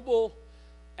terrible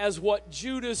as what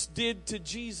Judas did to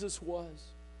Jesus was,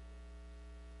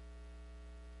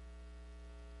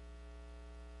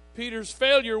 Peter's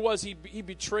failure was he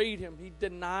betrayed him. He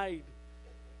denied.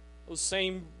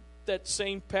 That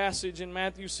same passage in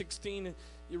Matthew 16, and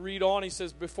you read on, he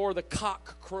says, before the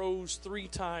cock crows 3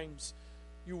 times,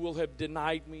 you will have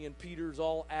denied me. And Peter's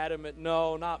all adamant,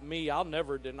 no, not me. I'll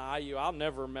never deny you. I'll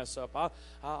never mess up.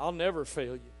 I'll never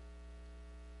fail you.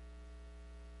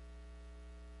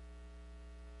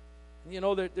 You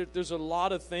know, there's a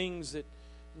lot of things that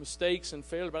mistakes and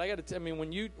failure. But I got to tell you,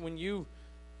 when you,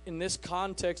 in this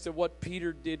context of what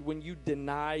Peter did, when you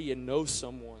deny you know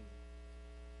someone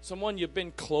you've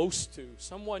been close to,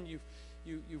 someone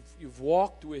you've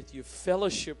walked with, you've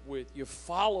fellowshiped with, you've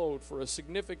followed for a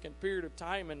significant period of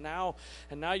time, and now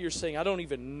you're saying, I don't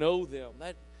even know them.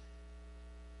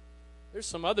 There's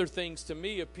some other things to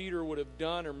me if Peter would have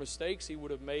done, or mistakes he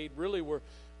would have made, really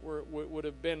would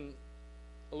have been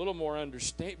a little more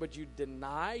understanding. But you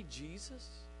deny Jesus?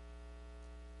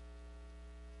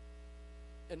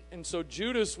 And so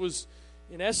Judas was,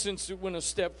 in essence, it went a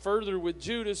step further with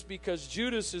Judas, because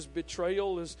Judas's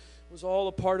betrayal was all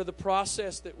a part of the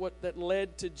process that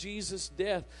led to Jesus'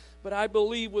 death. But I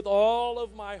believe with all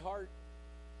of my heart,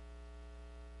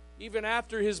 even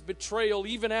after his betrayal,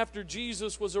 even after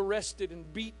Jesus was arrested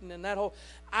and beaten and that whole,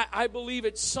 I believe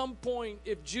at some point,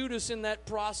 if Judas in that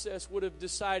process would have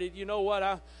decided, you know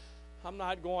what, I'm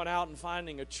not going out and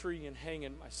finding a tree and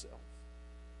hanging myself.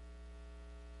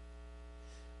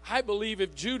 I believe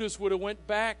if Judas would have went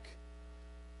back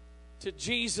to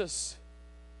Jesus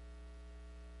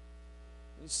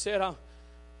and said, I'm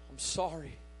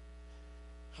sorry,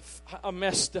 I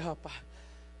messed up,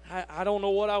 I don't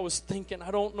know what I was thinking, I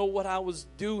don't know what I was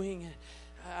doing,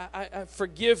 I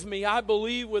forgive me. I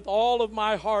believe with all of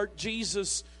my heart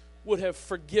Jesus would have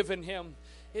forgiven him.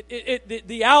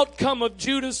 The outcome of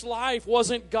Judas' life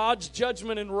wasn't God's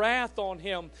judgment and wrath on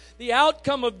him. The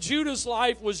outcome of Judas'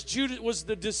 life was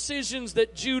the decisions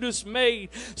that Judas made.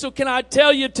 So can I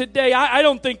tell you today, I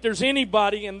don't think there's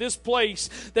anybody in this place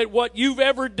that what you've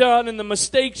ever done and the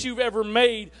mistakes you've ever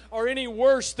made are any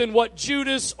worse than what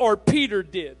Judas or Peter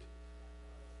did.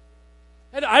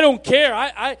 And I don't care.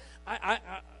 I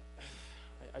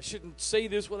shouldn't say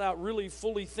this without really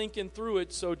fully thinking through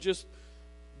it, so just...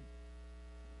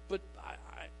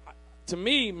 To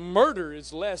me, murder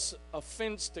is less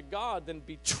offense to God than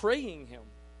betraying him.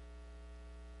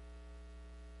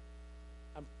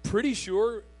 I'm pretty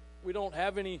sure we don't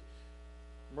have any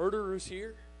murderers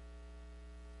here.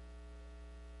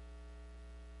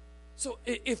 So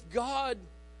if God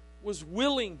was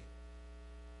willing,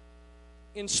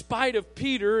 in spite of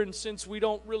Peter, and since we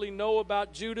don't really know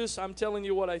about Judas, I'm telling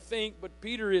you what I think, but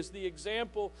Peter is the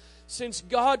example. Since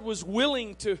God was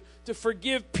willing to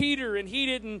forgive Peter and he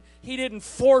didn't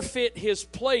forfeit his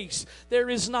place, there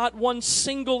is not one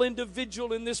single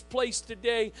individual in this place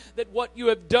today that what you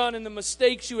have done and the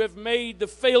mistakes you have made, the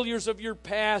failures of your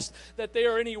past, that they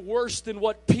are any worse than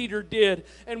what Peter did.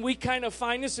 And we kind of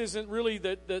find, this isn't really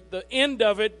the end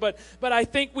of it, but I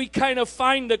think we kind of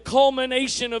find the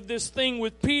culmination of this thing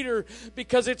with Peter,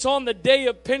 because it's on the day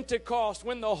of Pentecost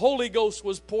when the Holy Ghost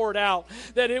was poured out,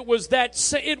 that it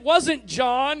wasn't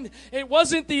John, it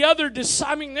wasn't the other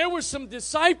disciples. I mean, there were some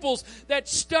disciples that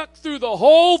stuck through the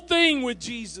whole thing with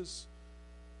Jesus.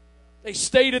 They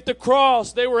stayed at the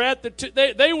cross. They were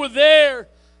they were there.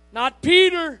 Not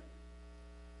Peter.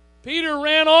 Peter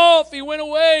ran off. He went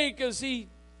away because I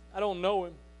don't know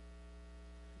him.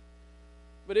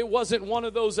 But it wasn't one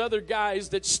of those other guys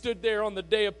that stood there on the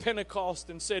day of Pentecost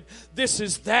and said, "This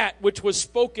is that which was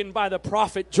spoken by the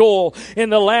prophet Joel.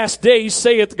 In the last days,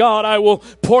 saith God, I will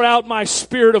pour out my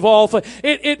spirit of all."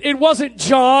 It wasn't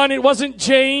John. It wasn't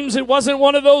James. It wasn't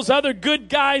one of those other good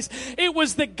guys. It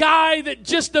was the guy that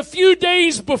just a few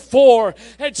days before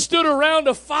had stood around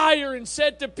a fire and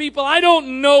said to people, "I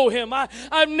don't know him. I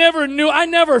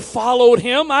never followed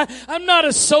him. I'm not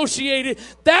associated."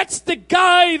 That's the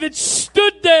guy that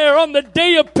stood there on the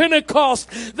day of Pentecost,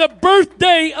 the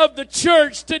birthday of the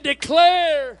church, to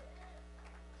declare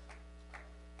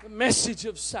the message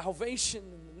of salvation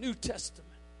in the New Testament.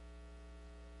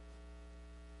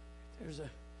 There's a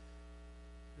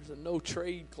no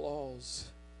trade clause.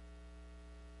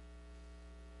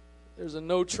 There's a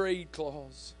no trade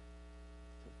clause.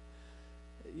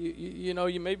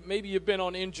 Maybe you've been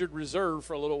on injured reserve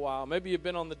for a little while. Maybe you've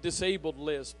been on the disabled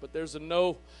list, but there's a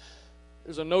no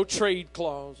trade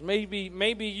clause.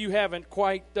 Maybe you haven't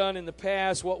quite done in the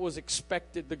past what was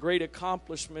expected, the great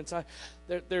accomplishments.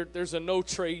 There's a no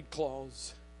trade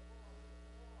clause.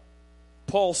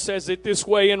 Paul says it this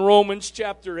way in Romans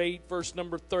chapter 8, verse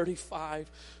number 35.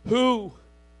 Who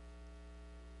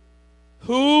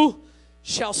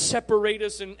shall separate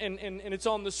us? And it's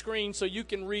on the screen so you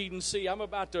can read and see. I'm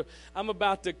about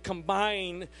to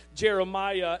combine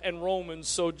Jeremiah and Romans,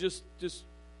 so just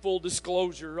full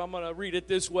disclosure, I'm going to read it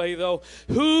this way, though.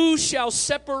 Who shall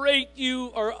separate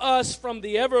you or us from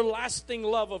the everlasting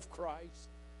love of Christ?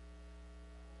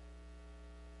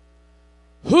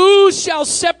 Who shall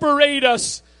separate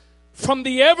us from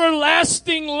the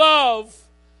everlasting love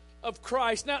of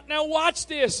Christ? Now watch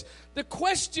this. The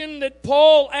question that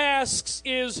Paul asks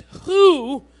is,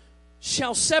 who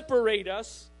shall separate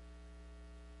us?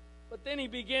 But then he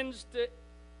begins to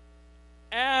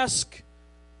ask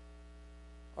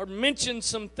or mention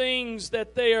some things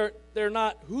that they're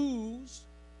not whose.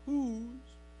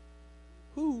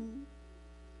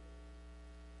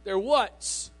 They're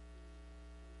what's.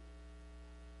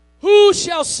 Who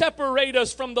shall separate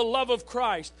us from the love of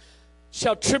Christ?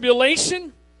 Shall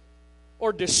tribulation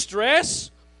or distress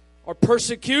or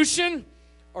persecution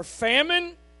or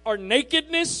famine or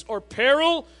nakedness or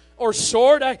peril or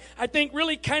sword? I think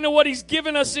really kind of what he's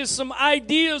given us is some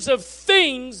ideas of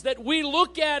things that we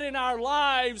look at in our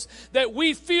lives that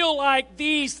we feel like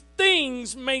these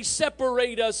things may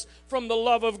separate us from the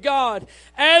love of God.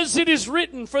 As it is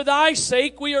written, for thy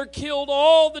sake we are killed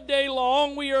all the day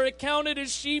long. We are accounted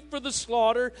as sheep for the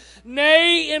slaughter.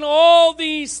 Nay, in all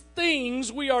these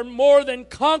things we are more than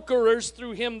conquerors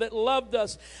through him that loved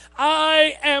us.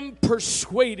 I am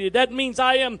persuaded. That means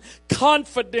I am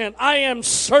confident. I am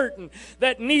certain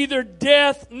that neither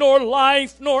death nor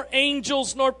life nor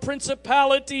angels nor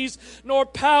principalities nor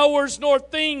powers nor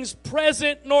things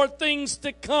present nor things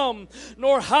to come,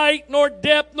 nor height, nor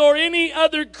depth, nor any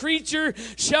other creature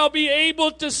shall be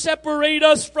able to separate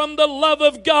us from the love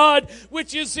of God,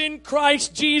 which is in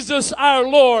Christ Jesus our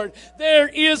Lord. There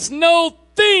is no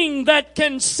thing that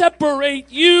can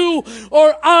separate you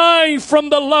or I from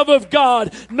the love of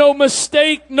God. No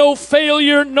mistake, no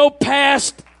failure, no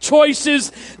past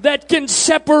choices that can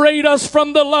separate us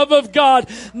from the love of God.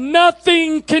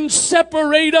 Nothing can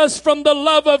separate us from the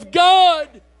love of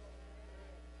God.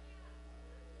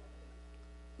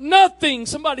 Nothing.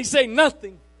 Somebody say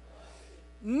nothing.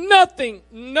 Nothing.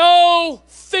 No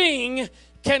thing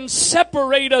can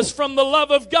separate us from the love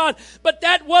of God. But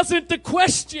that wasn't the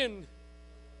question.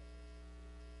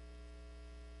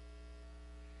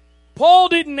 Paul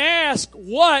didn't ask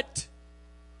what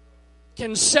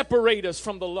can separate us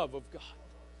from the love of God.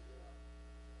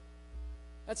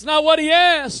 That's not what he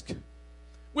asked,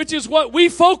 which is what we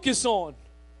focus on.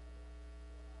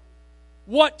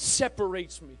 What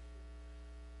separates me?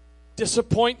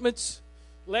 Disappointments,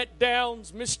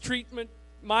 letdowns, mistreatment,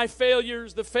 my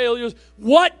failures, the failures.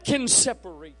 What can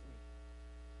separate me?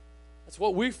 That's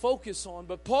what we focus on.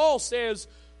 But Paul says,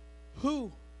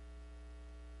 who?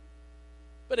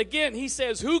 But again, he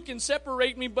says, who can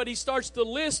separate me? But he starts to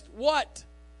list what?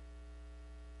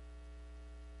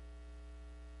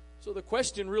 So the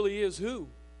question really is who?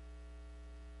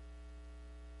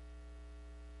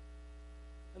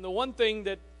 And the one thing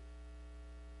that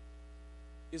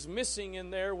is missing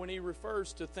in there when he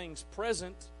refers to things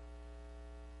present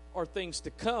or things to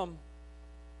come,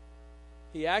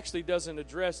 he actually doesn't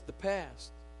address the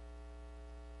past.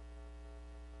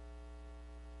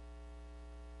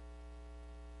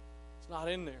 It's not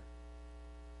in there.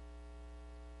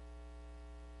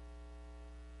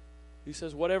 He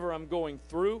says, whatever I'm going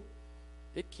through,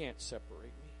 it can't separate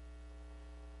me.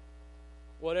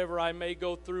 Whatever I may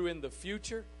go through in the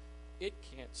future, it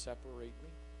can't separate me.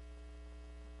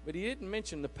 But he didn't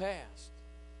mention the past.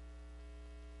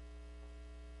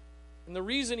 And the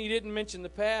reason he didn't mention the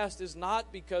past is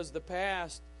not because the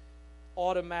past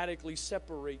automatically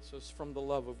separates us from the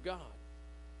love of God.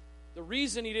 The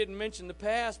reason he didn't mention the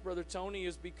past, Brother Tony,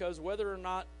 is because whether or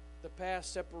not the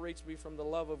past separates me from the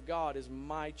love of God is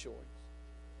my choice.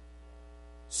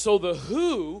 So the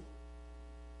who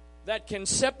that can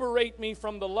separate me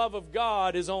from the love of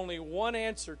God is only one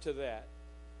answer to that.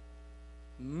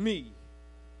 Me.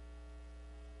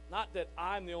 Not that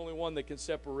I'm the only one that can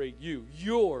separate you.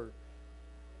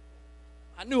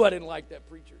 I knew I didn't like that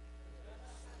preacher.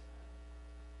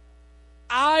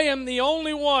 I am the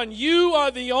only one. You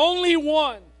are the only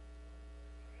one.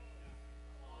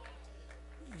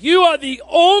 You are the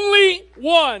only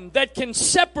one that can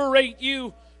separate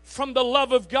you from the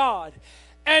love of God.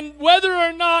 And whether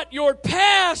or not your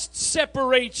past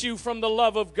separates you from the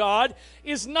love of God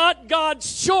is not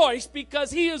God's choice, because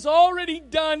He has already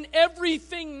done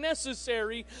everything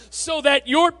necessary so that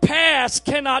your past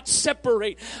cannot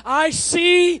separate. I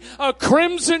see a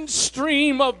crimson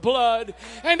stream of blood,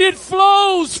 and it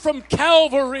flows from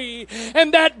Calvary,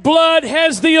 and that blood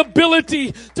has the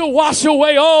ability to wash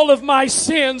away all of my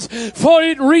sins, for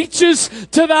it reaches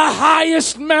to the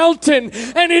highest mountain,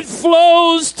 and it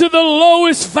flows to the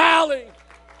lowest valley.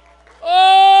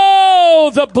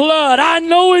 Oh, the blood. I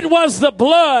know it was the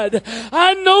blood.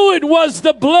 I know it was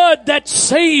the blood that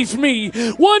saved me.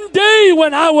 One day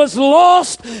when I was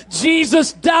lost,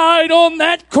 Jesus died on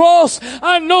that cross.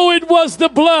 I know it was the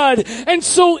blood. And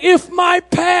so if my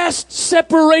past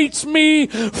separates me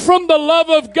from the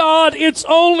love of God, it's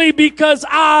only because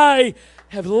I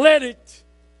have let it.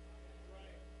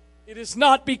 It is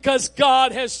not because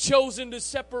God has chosen to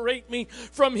separate me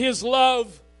from His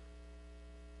love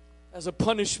as a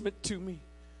punishment to me,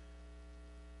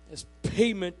 as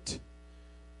payment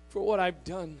for what I've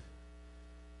done.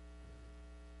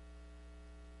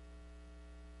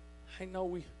 I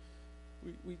know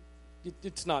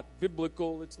it's not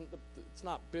biblical. It's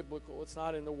not biblical. It's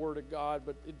not in the Word of God,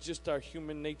 but it's just our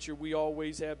human nature. We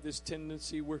always have this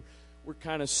tendency where we're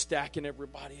kind of stacking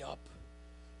everybody up.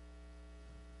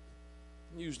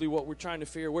 Usually what we're trying to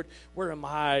figure, where am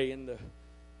I in the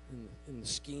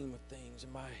scheme of things?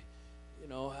 Am I,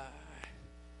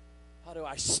 how do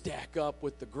I stack up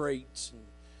with the greats? And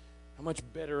how much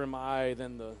better am I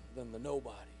than the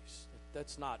nobodies?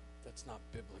 That's not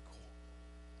biblical.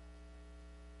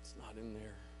 It's not in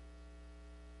there.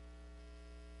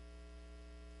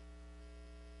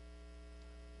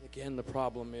 Again, the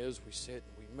problem is we sit and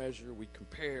we measure, we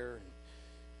compare, and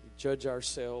we judge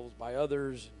ourselves by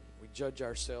others, and we judge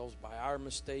ourselves by our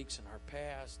mistakes and our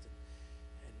past.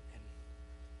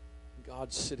 And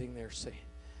God's sitting there saying,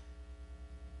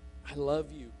 I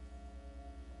love you.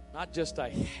 Not just I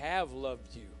have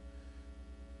loved you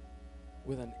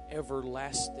with an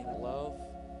everlasting love,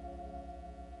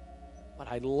 but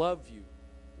I love you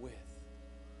with.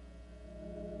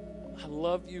 I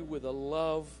love you with a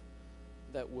love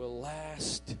that will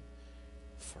last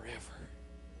forever.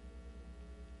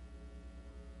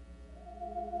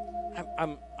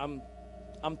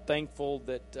 I'm thankful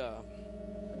that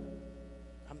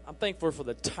I'm thankful for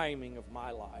the timing of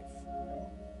my life,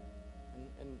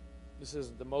 and this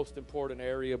isn't the most important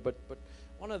area, but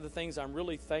one of the things I'm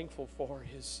really thankful for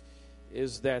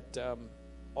is that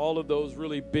all of those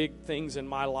really big things in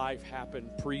my life happened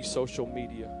pre-social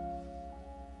media.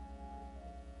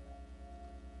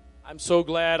 I'm so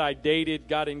glad I dated,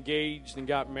 got engaged, and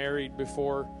got married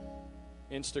before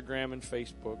Instagram and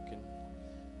Facebook. And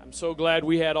I'm so glad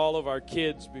we had all of our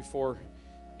kids before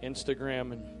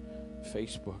Instagram and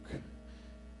Facebook.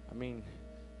 I mean,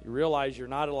 you realize you're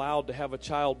not allowed to have a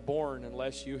child born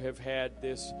unless you have had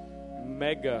this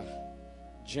mega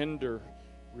gender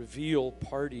reveal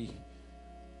party.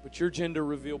 But your gender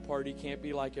reveal party can't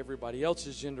be like everybody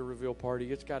else's gender reveal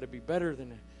party. It's got to be better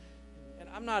than it.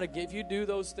 I'm not if you do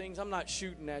those things, I'm not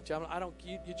shooting at you. I don't.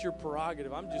 It's your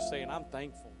prerogative. I'm just saying I'm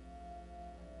thankful.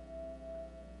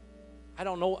 I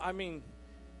don't know. I mean,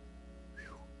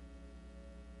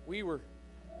 we were.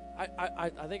 I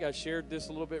think I shared this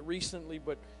a little bit recently,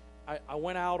 but I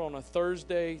went out on a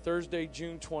Thursday,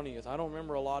 June 20th. I don't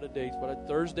remember a lot of dates, but a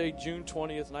Thursday, June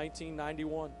 20th,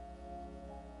 1991.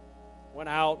 Went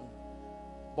out and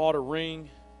bought a ring.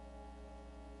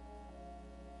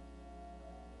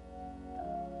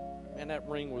 And that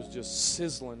ring was just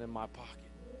sizzling in my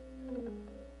pocket.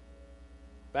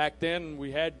 Back then,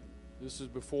 this is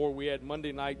before we had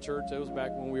Monday night church. That was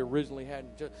back when we originally had.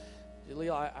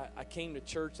 I came to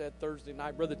church that Thursday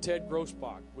night. Brother Ted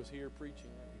Grossbach was here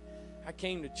preaching. I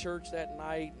came to church that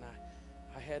night, and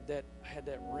I had that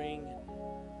ring. And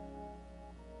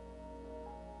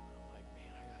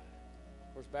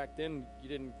course, back then,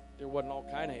 there wasn't all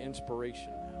kind of inspiration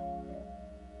now.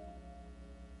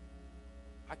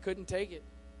 I couldn't take it.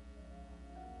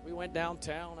 We went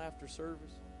downtown after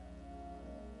service.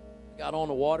 Got on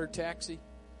a water taxi.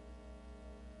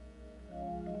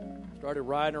 Started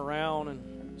riding around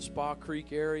in Spa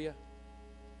Creek area.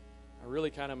 I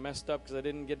really kind of messed up because I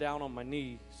didn't get down on my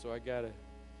knee. So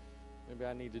maybe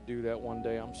I need to do that one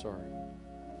day. I'm sorry.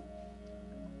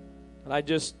 And I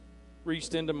just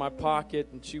reached into my pocket,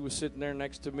 and she was sitting there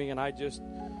next to me, and I just,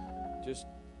 if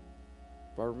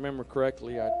I remember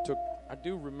correctly, I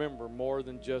do remember more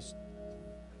than just,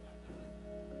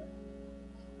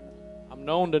 I'm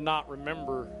known to not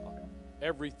remember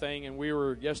everything, and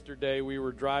yesterday we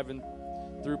were driving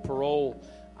through Parole.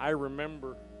 I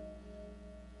remember,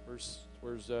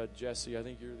 where's Jesse? I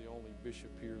think you're the only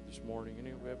bishop here this morning.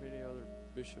 Have any other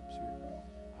bishops here?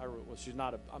 She's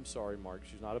not I'm sorry, Mark.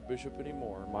 She's not a bishop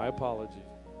anymore. My apologies.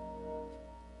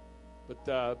 But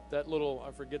that little,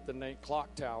 I forget the name,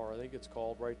 clock tower, I think it's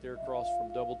called, right there across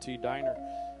from Double T Diner.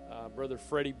 Brother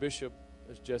Freddie Bishop,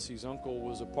 as Jesse's uncle,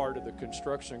 was a part of the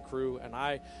construction crew. And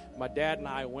my dad and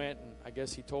I went, and I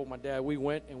guess he told my dad, we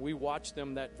went and we watched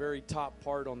them, that very top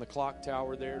part on the clock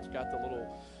tower there. It's got the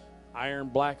little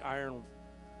black iron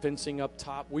fencing up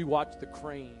top. We watched the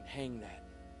crane hang that.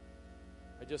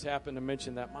 I just happened to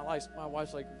mention that. My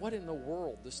wife's like, what in the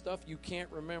world? The stuff you can't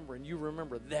remember, and you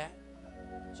remember that?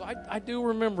 So I do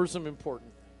remember some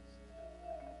important things.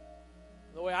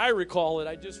 The way I recall it,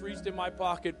 I just reached in my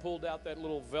pocket, pulled out that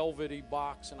little velvety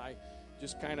box, and I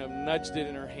just kind of nudged it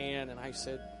in her hand, and I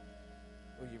said,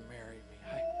 will you marry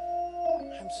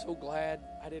me? I'm so glad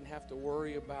I didn't have to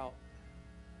worry about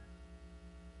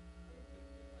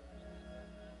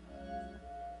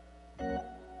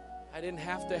I didn't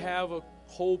have to have a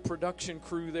whole production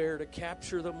crew there to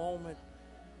capture the moment.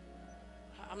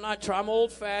 I'm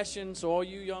old-fashioned, so all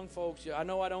you young folks, I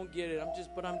know I don't get it.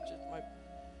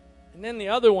 And then the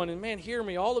other one, and man, hear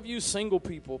me, all of you single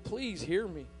people, please hear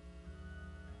me.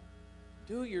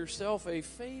 Do yourself a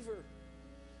favor.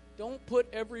 Don't put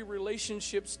every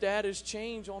relationship status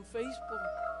change on Facebook.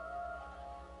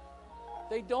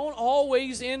 They don't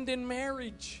always end in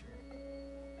marriage.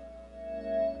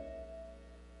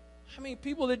 I mean,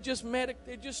 people that just met,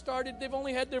 they just started, they've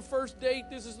only had their first date.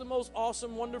 This is the most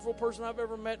awesome, wonderful person I've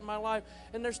ever met in my life.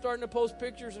 And they're starting to post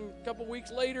pictures, and a couple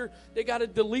weeks later, they got to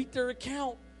delete their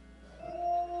account.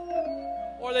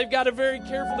 Or they've got to very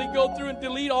carefully go through and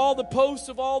delete all the posts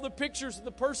of all the pictures of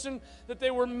the person that they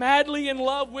were madly in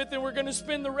love with and were going to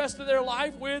spend the rest of their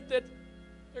life with, that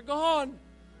they're gone.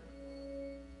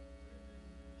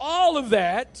 All of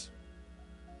that,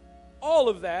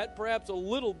 perhaps a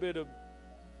little bit of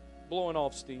blowing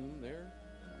off steam there.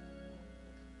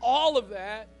 All of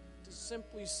that to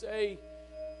simply say,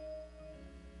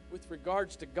 with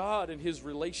regards to God and His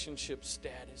relationship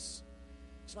status,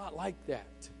 it's not like that.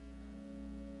 It's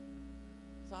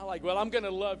not like, well, I'm going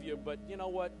to love you, but you know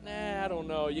what? I don't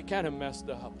know. You kind of messed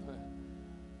up.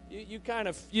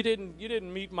 You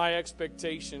didn't meet my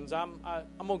expectations. I'm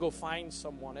going to go find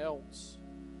someone else.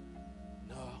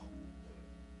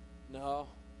 No.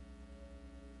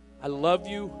 I love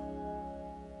you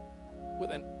with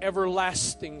an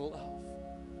everlasting love.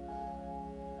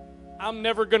 I'm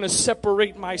never going to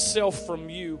separate myself from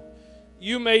you.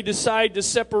 You may decide to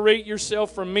separate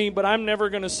yourself from me, but I'm never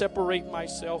going to separate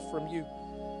myself from you.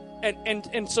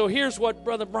 And so here's what,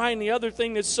 Brother Brian, the other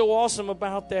thing that's so awesome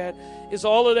about that is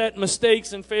all of that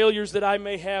mistakes and failures that I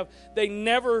may have, they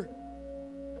never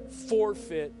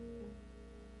forfeit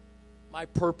my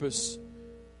purpose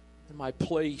and my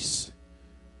place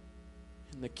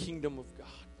in the kingdom of God.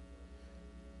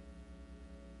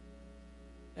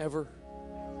 Ever.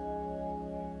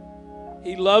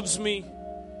 He loves me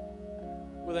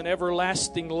with an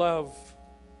everlasting love.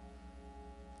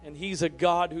 And He's a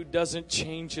God who doesn't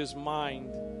change His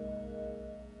mind.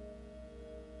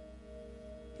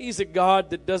 He's a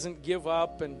God that doesn't give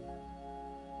up and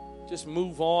just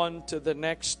move on to the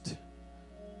next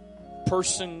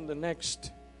person, the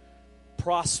next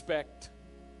prospect.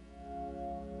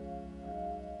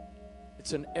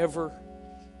 It's an everlasting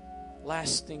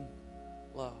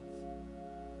love.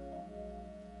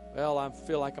 Well, I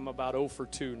feel like I'm about 0 for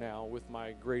 2 now with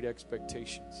my great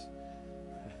expectations.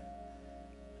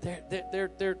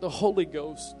 They're the Holy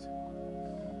Ghost.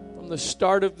 From the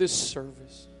start of this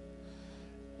service,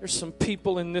 there's some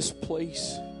people in this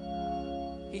place.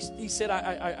 He said,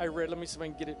 I read, let me see if I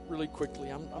can get it really quickly.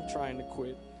 I'm trying to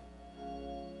quit.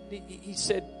 He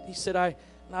said, I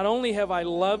not only have I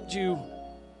loved you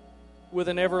with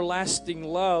an everlasting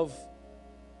love,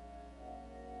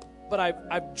 but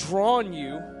I've drawn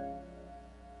you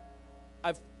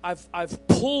I've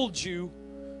pulled you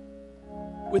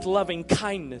with loving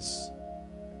kindness.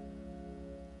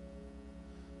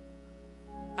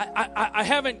 I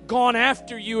haven't gone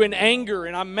after you in anger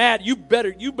and I'm mad. You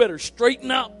better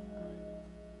straighten up.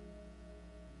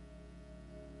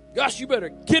 Gosh, you better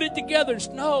get it together.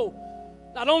 No,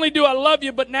 not only do I love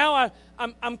you, but now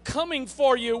I'm coming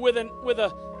for you with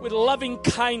loving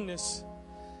kindness.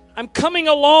 I'm coming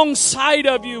alongside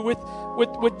of you with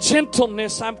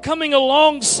gentleness. I'm coming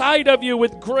alongside of you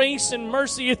with grace and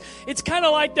mercy. It's kind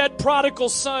of like that prodigal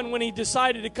son when he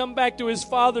decided to come back to his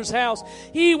father's house.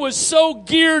 He was so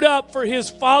geared up for his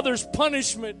father's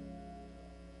punishment.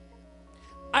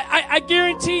 I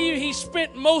guarantee you he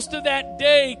spent most of that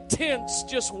day tense,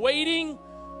 just waiting.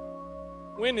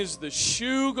 When is the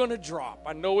shoe going to drop?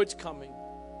 I know it's coming.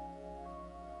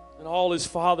 And all his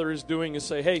father is doing is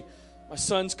say, hey, my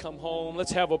son's come home.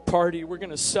 Let's have a party. We're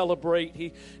going to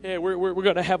celebrate. We're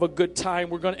going to have a good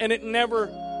time. And it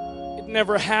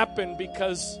never happened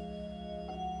because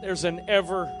there's an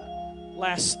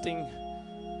everlasting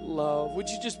love. Would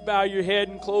you just bow your head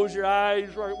and close your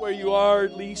eyes right where you are,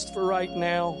 at least for right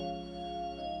now?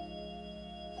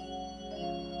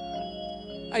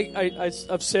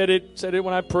 I've said it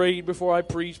when I prayed before I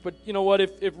preached, but you know what?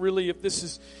 If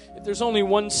there's only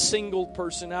one single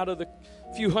person out of the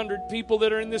few hundred people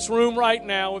that are in this room right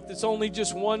now, if it's only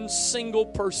just one single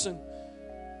person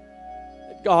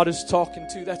that God is talking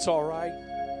to, that's all right.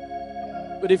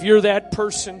 But if you're that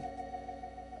person,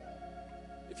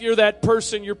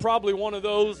 you're probably one of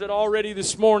those that already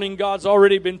this morning God's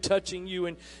already been touching you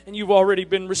and you've already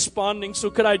been responding. So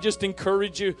could I just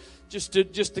encourage you just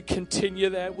to continue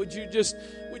that? Would you just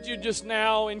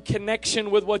now, in connection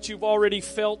with what you've already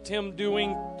felt Him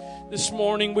doing this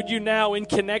morning, would you now, in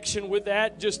connection with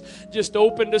that, just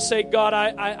open to say, God,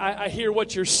 I hear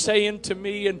what you're saying to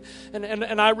me, and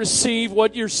I receive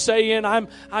what you're saying.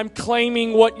 I'm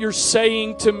claiming what you're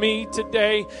saying to me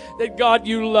today, that God,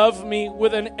 you love me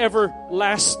with an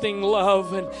everlasting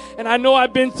love. And I know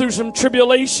I've been through some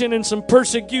tribulation and some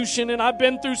persecution, and I've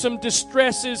been through some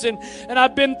distresses, and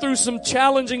I've been through some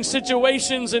challenging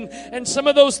situations, and some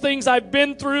of those things I've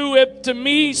been through, to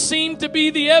me, seem to be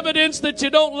the evidence that you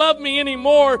don't love me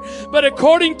anymore. But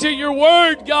according to your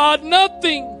word, God,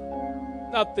 nothing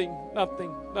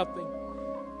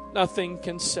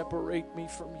can separate me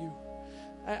from you.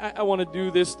 I want to do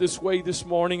this way this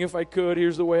morning if I could.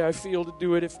 Here's the way I feel to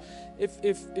do it. If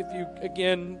you,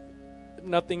 again, if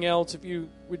nothing else, if you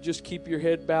would just keep your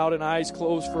head bowed and eyes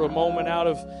closed for a moment out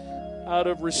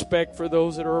of respect for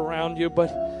those that are around you.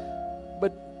 But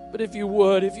if you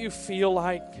would, if you feel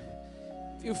like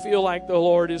the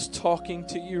Lord is talking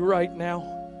to you right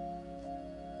now,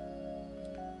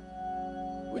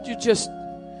 would you just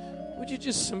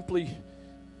simply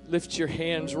lift your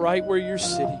hands right where you're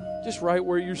sitting, just right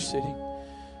where you're sitting.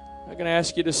 I'm not going to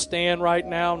ask you to stand right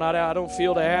now. I don't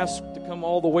feel to ask to come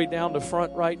all the way down the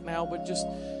front right now, but just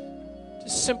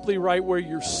simply right where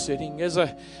you're sitting, as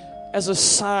a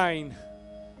sign,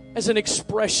 as an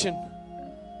expression.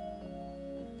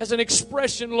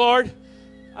 Lord,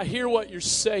 I hear what you're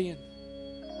saying.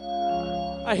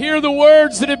 I hear the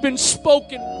words that have been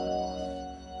spoken.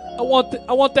 I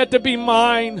want that to be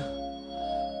mine.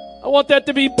 I want that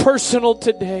to be personal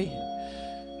today.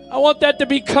 I want that to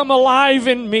become alive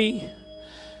in me.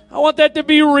 I want that to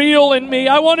be real in me.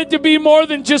 I want it to be more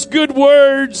than just good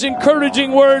words,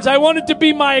 encouraging words. I want it to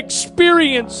be my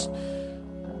experience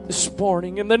this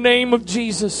morning. In the name of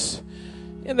Jesus.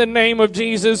 In the name of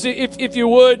Jesus. If you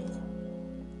would,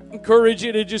 encourage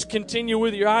you to just continue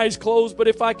with your eyes closed. But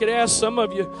if I could ask some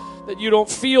of you that you don't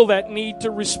feel that need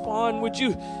to respond, would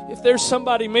you, if there's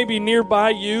somebody maybe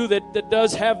nearby you that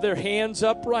does have their hands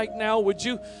up right now, would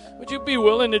you be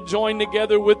willing to join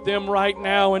together with them right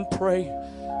now and pray?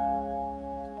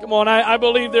 Come on, I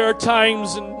believe there are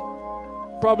times, and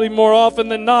probably more often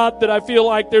than not, that I feel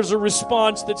like there's a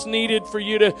response that's needed for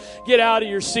you to get out of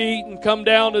your seat and come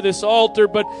down to this altar.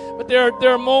 But there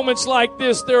are moments like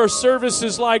this, there are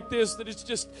services like this, that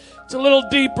it's a little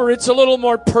deeper, it's a little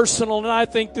more personal, and I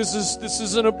think this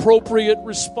is an appropriate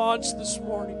response this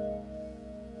morning.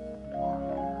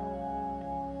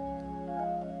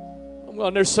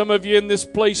 Well, there's some of you in this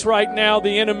place right now,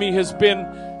 the enemy has been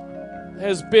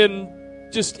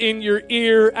just in your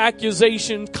ear,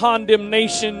 accusation,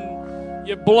 condemnation.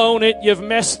 You've blown it. You've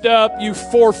messed up.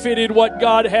 You've forfeited what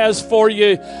God has for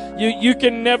you. You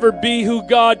can never be who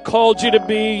God called you to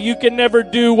be. You can never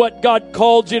do what God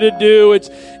called you to do.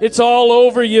 It's all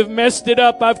over. You've messed it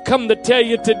up. I've come to tell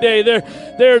you today,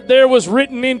 there was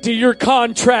written into your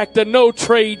contract a no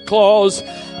trade clause.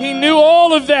 He knew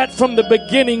all of that from the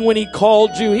beginning when He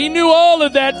called you. He knew all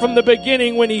of that from the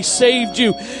beginning when He saved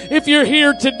you. If you're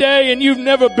here today and you've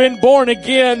never been born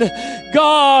again,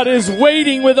 God is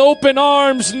waiting with open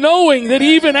arms, knowing that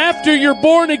even after you're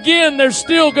born again, there's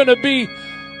still going to be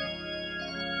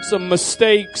some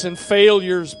mistakes and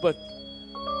failures, but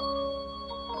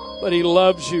He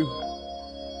loves you.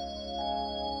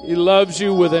 He loves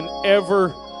you with an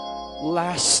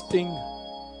everlasting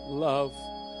love.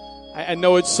 I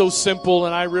know it's so simple,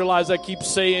 and I realize I keep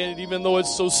saying it even though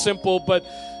it's so simple, but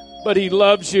He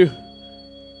loves you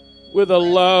with a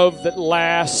love that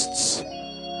lasts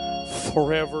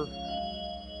forever.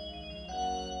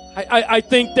 I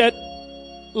think that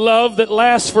love that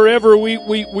lasts forever,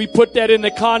 we put that in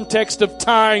the context of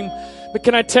time. But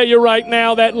can I tell you right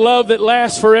now, that love that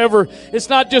lasts forever, it's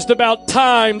not just about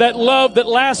time. That love that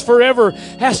lasts forever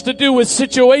has to do with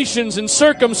situations and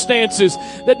circumstances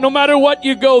that no matter what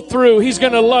you go through, He's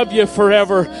going to love you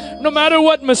forever. No matter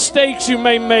what mistakes you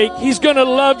may make, He's going to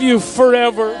love you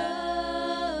forever.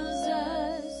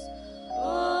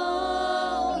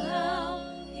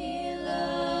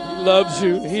 He loves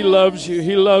you. He loves you.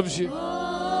 He loves you.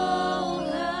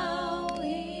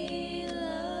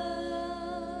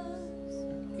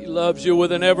 He loves you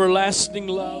with an everlasting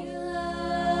love.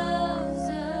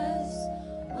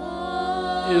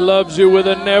 He loves you with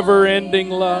a never-ending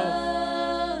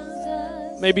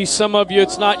love. Maybe some of you,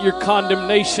 it's not your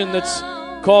condemnation that's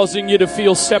causing you to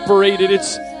feel separated.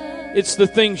 It's the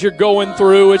things you're going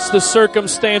through. It's the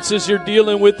circumstances you're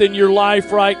dealing with in your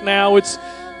life right now. It's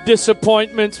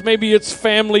disappointments. Maybe it's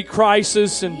family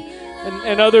crisis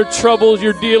and other troubles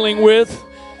you're dealing with.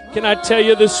 Can I tell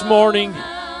you this morning,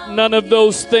 none of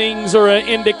those things are an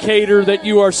indicator that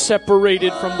you are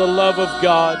separated from the love of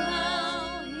God.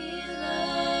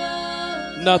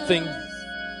 Nothing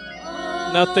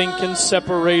can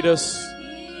separate us.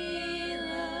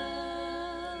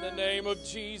 In the name of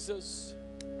Jesus.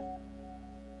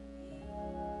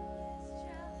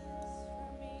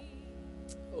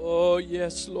 Oh,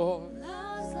 yes, Lord.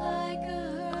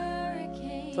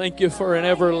 Thank you for an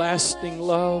everlasting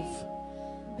love.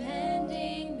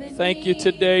 Thank you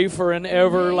today for an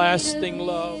everlasting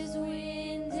love.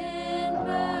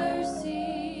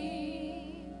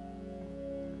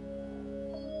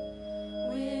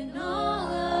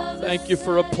 Thank you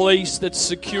for a place that's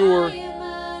secure.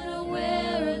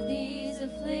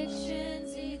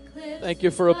 Thank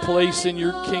you for a place in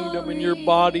your kingdom, in your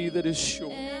body that is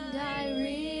sure.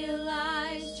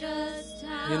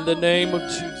 In the name of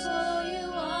Jesus.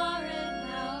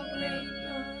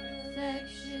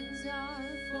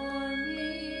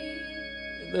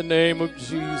 In the name of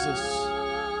Jesus.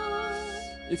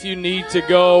 If you need to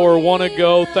go or want to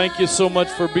go, thank you so much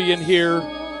for being here.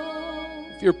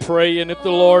 If you're praying, if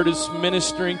the Lord is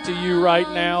ministering to you right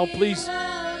now, please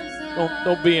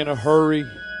don't be in a hurry.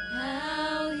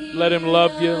 Let Him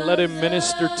love you. Let Him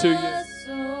minister to you.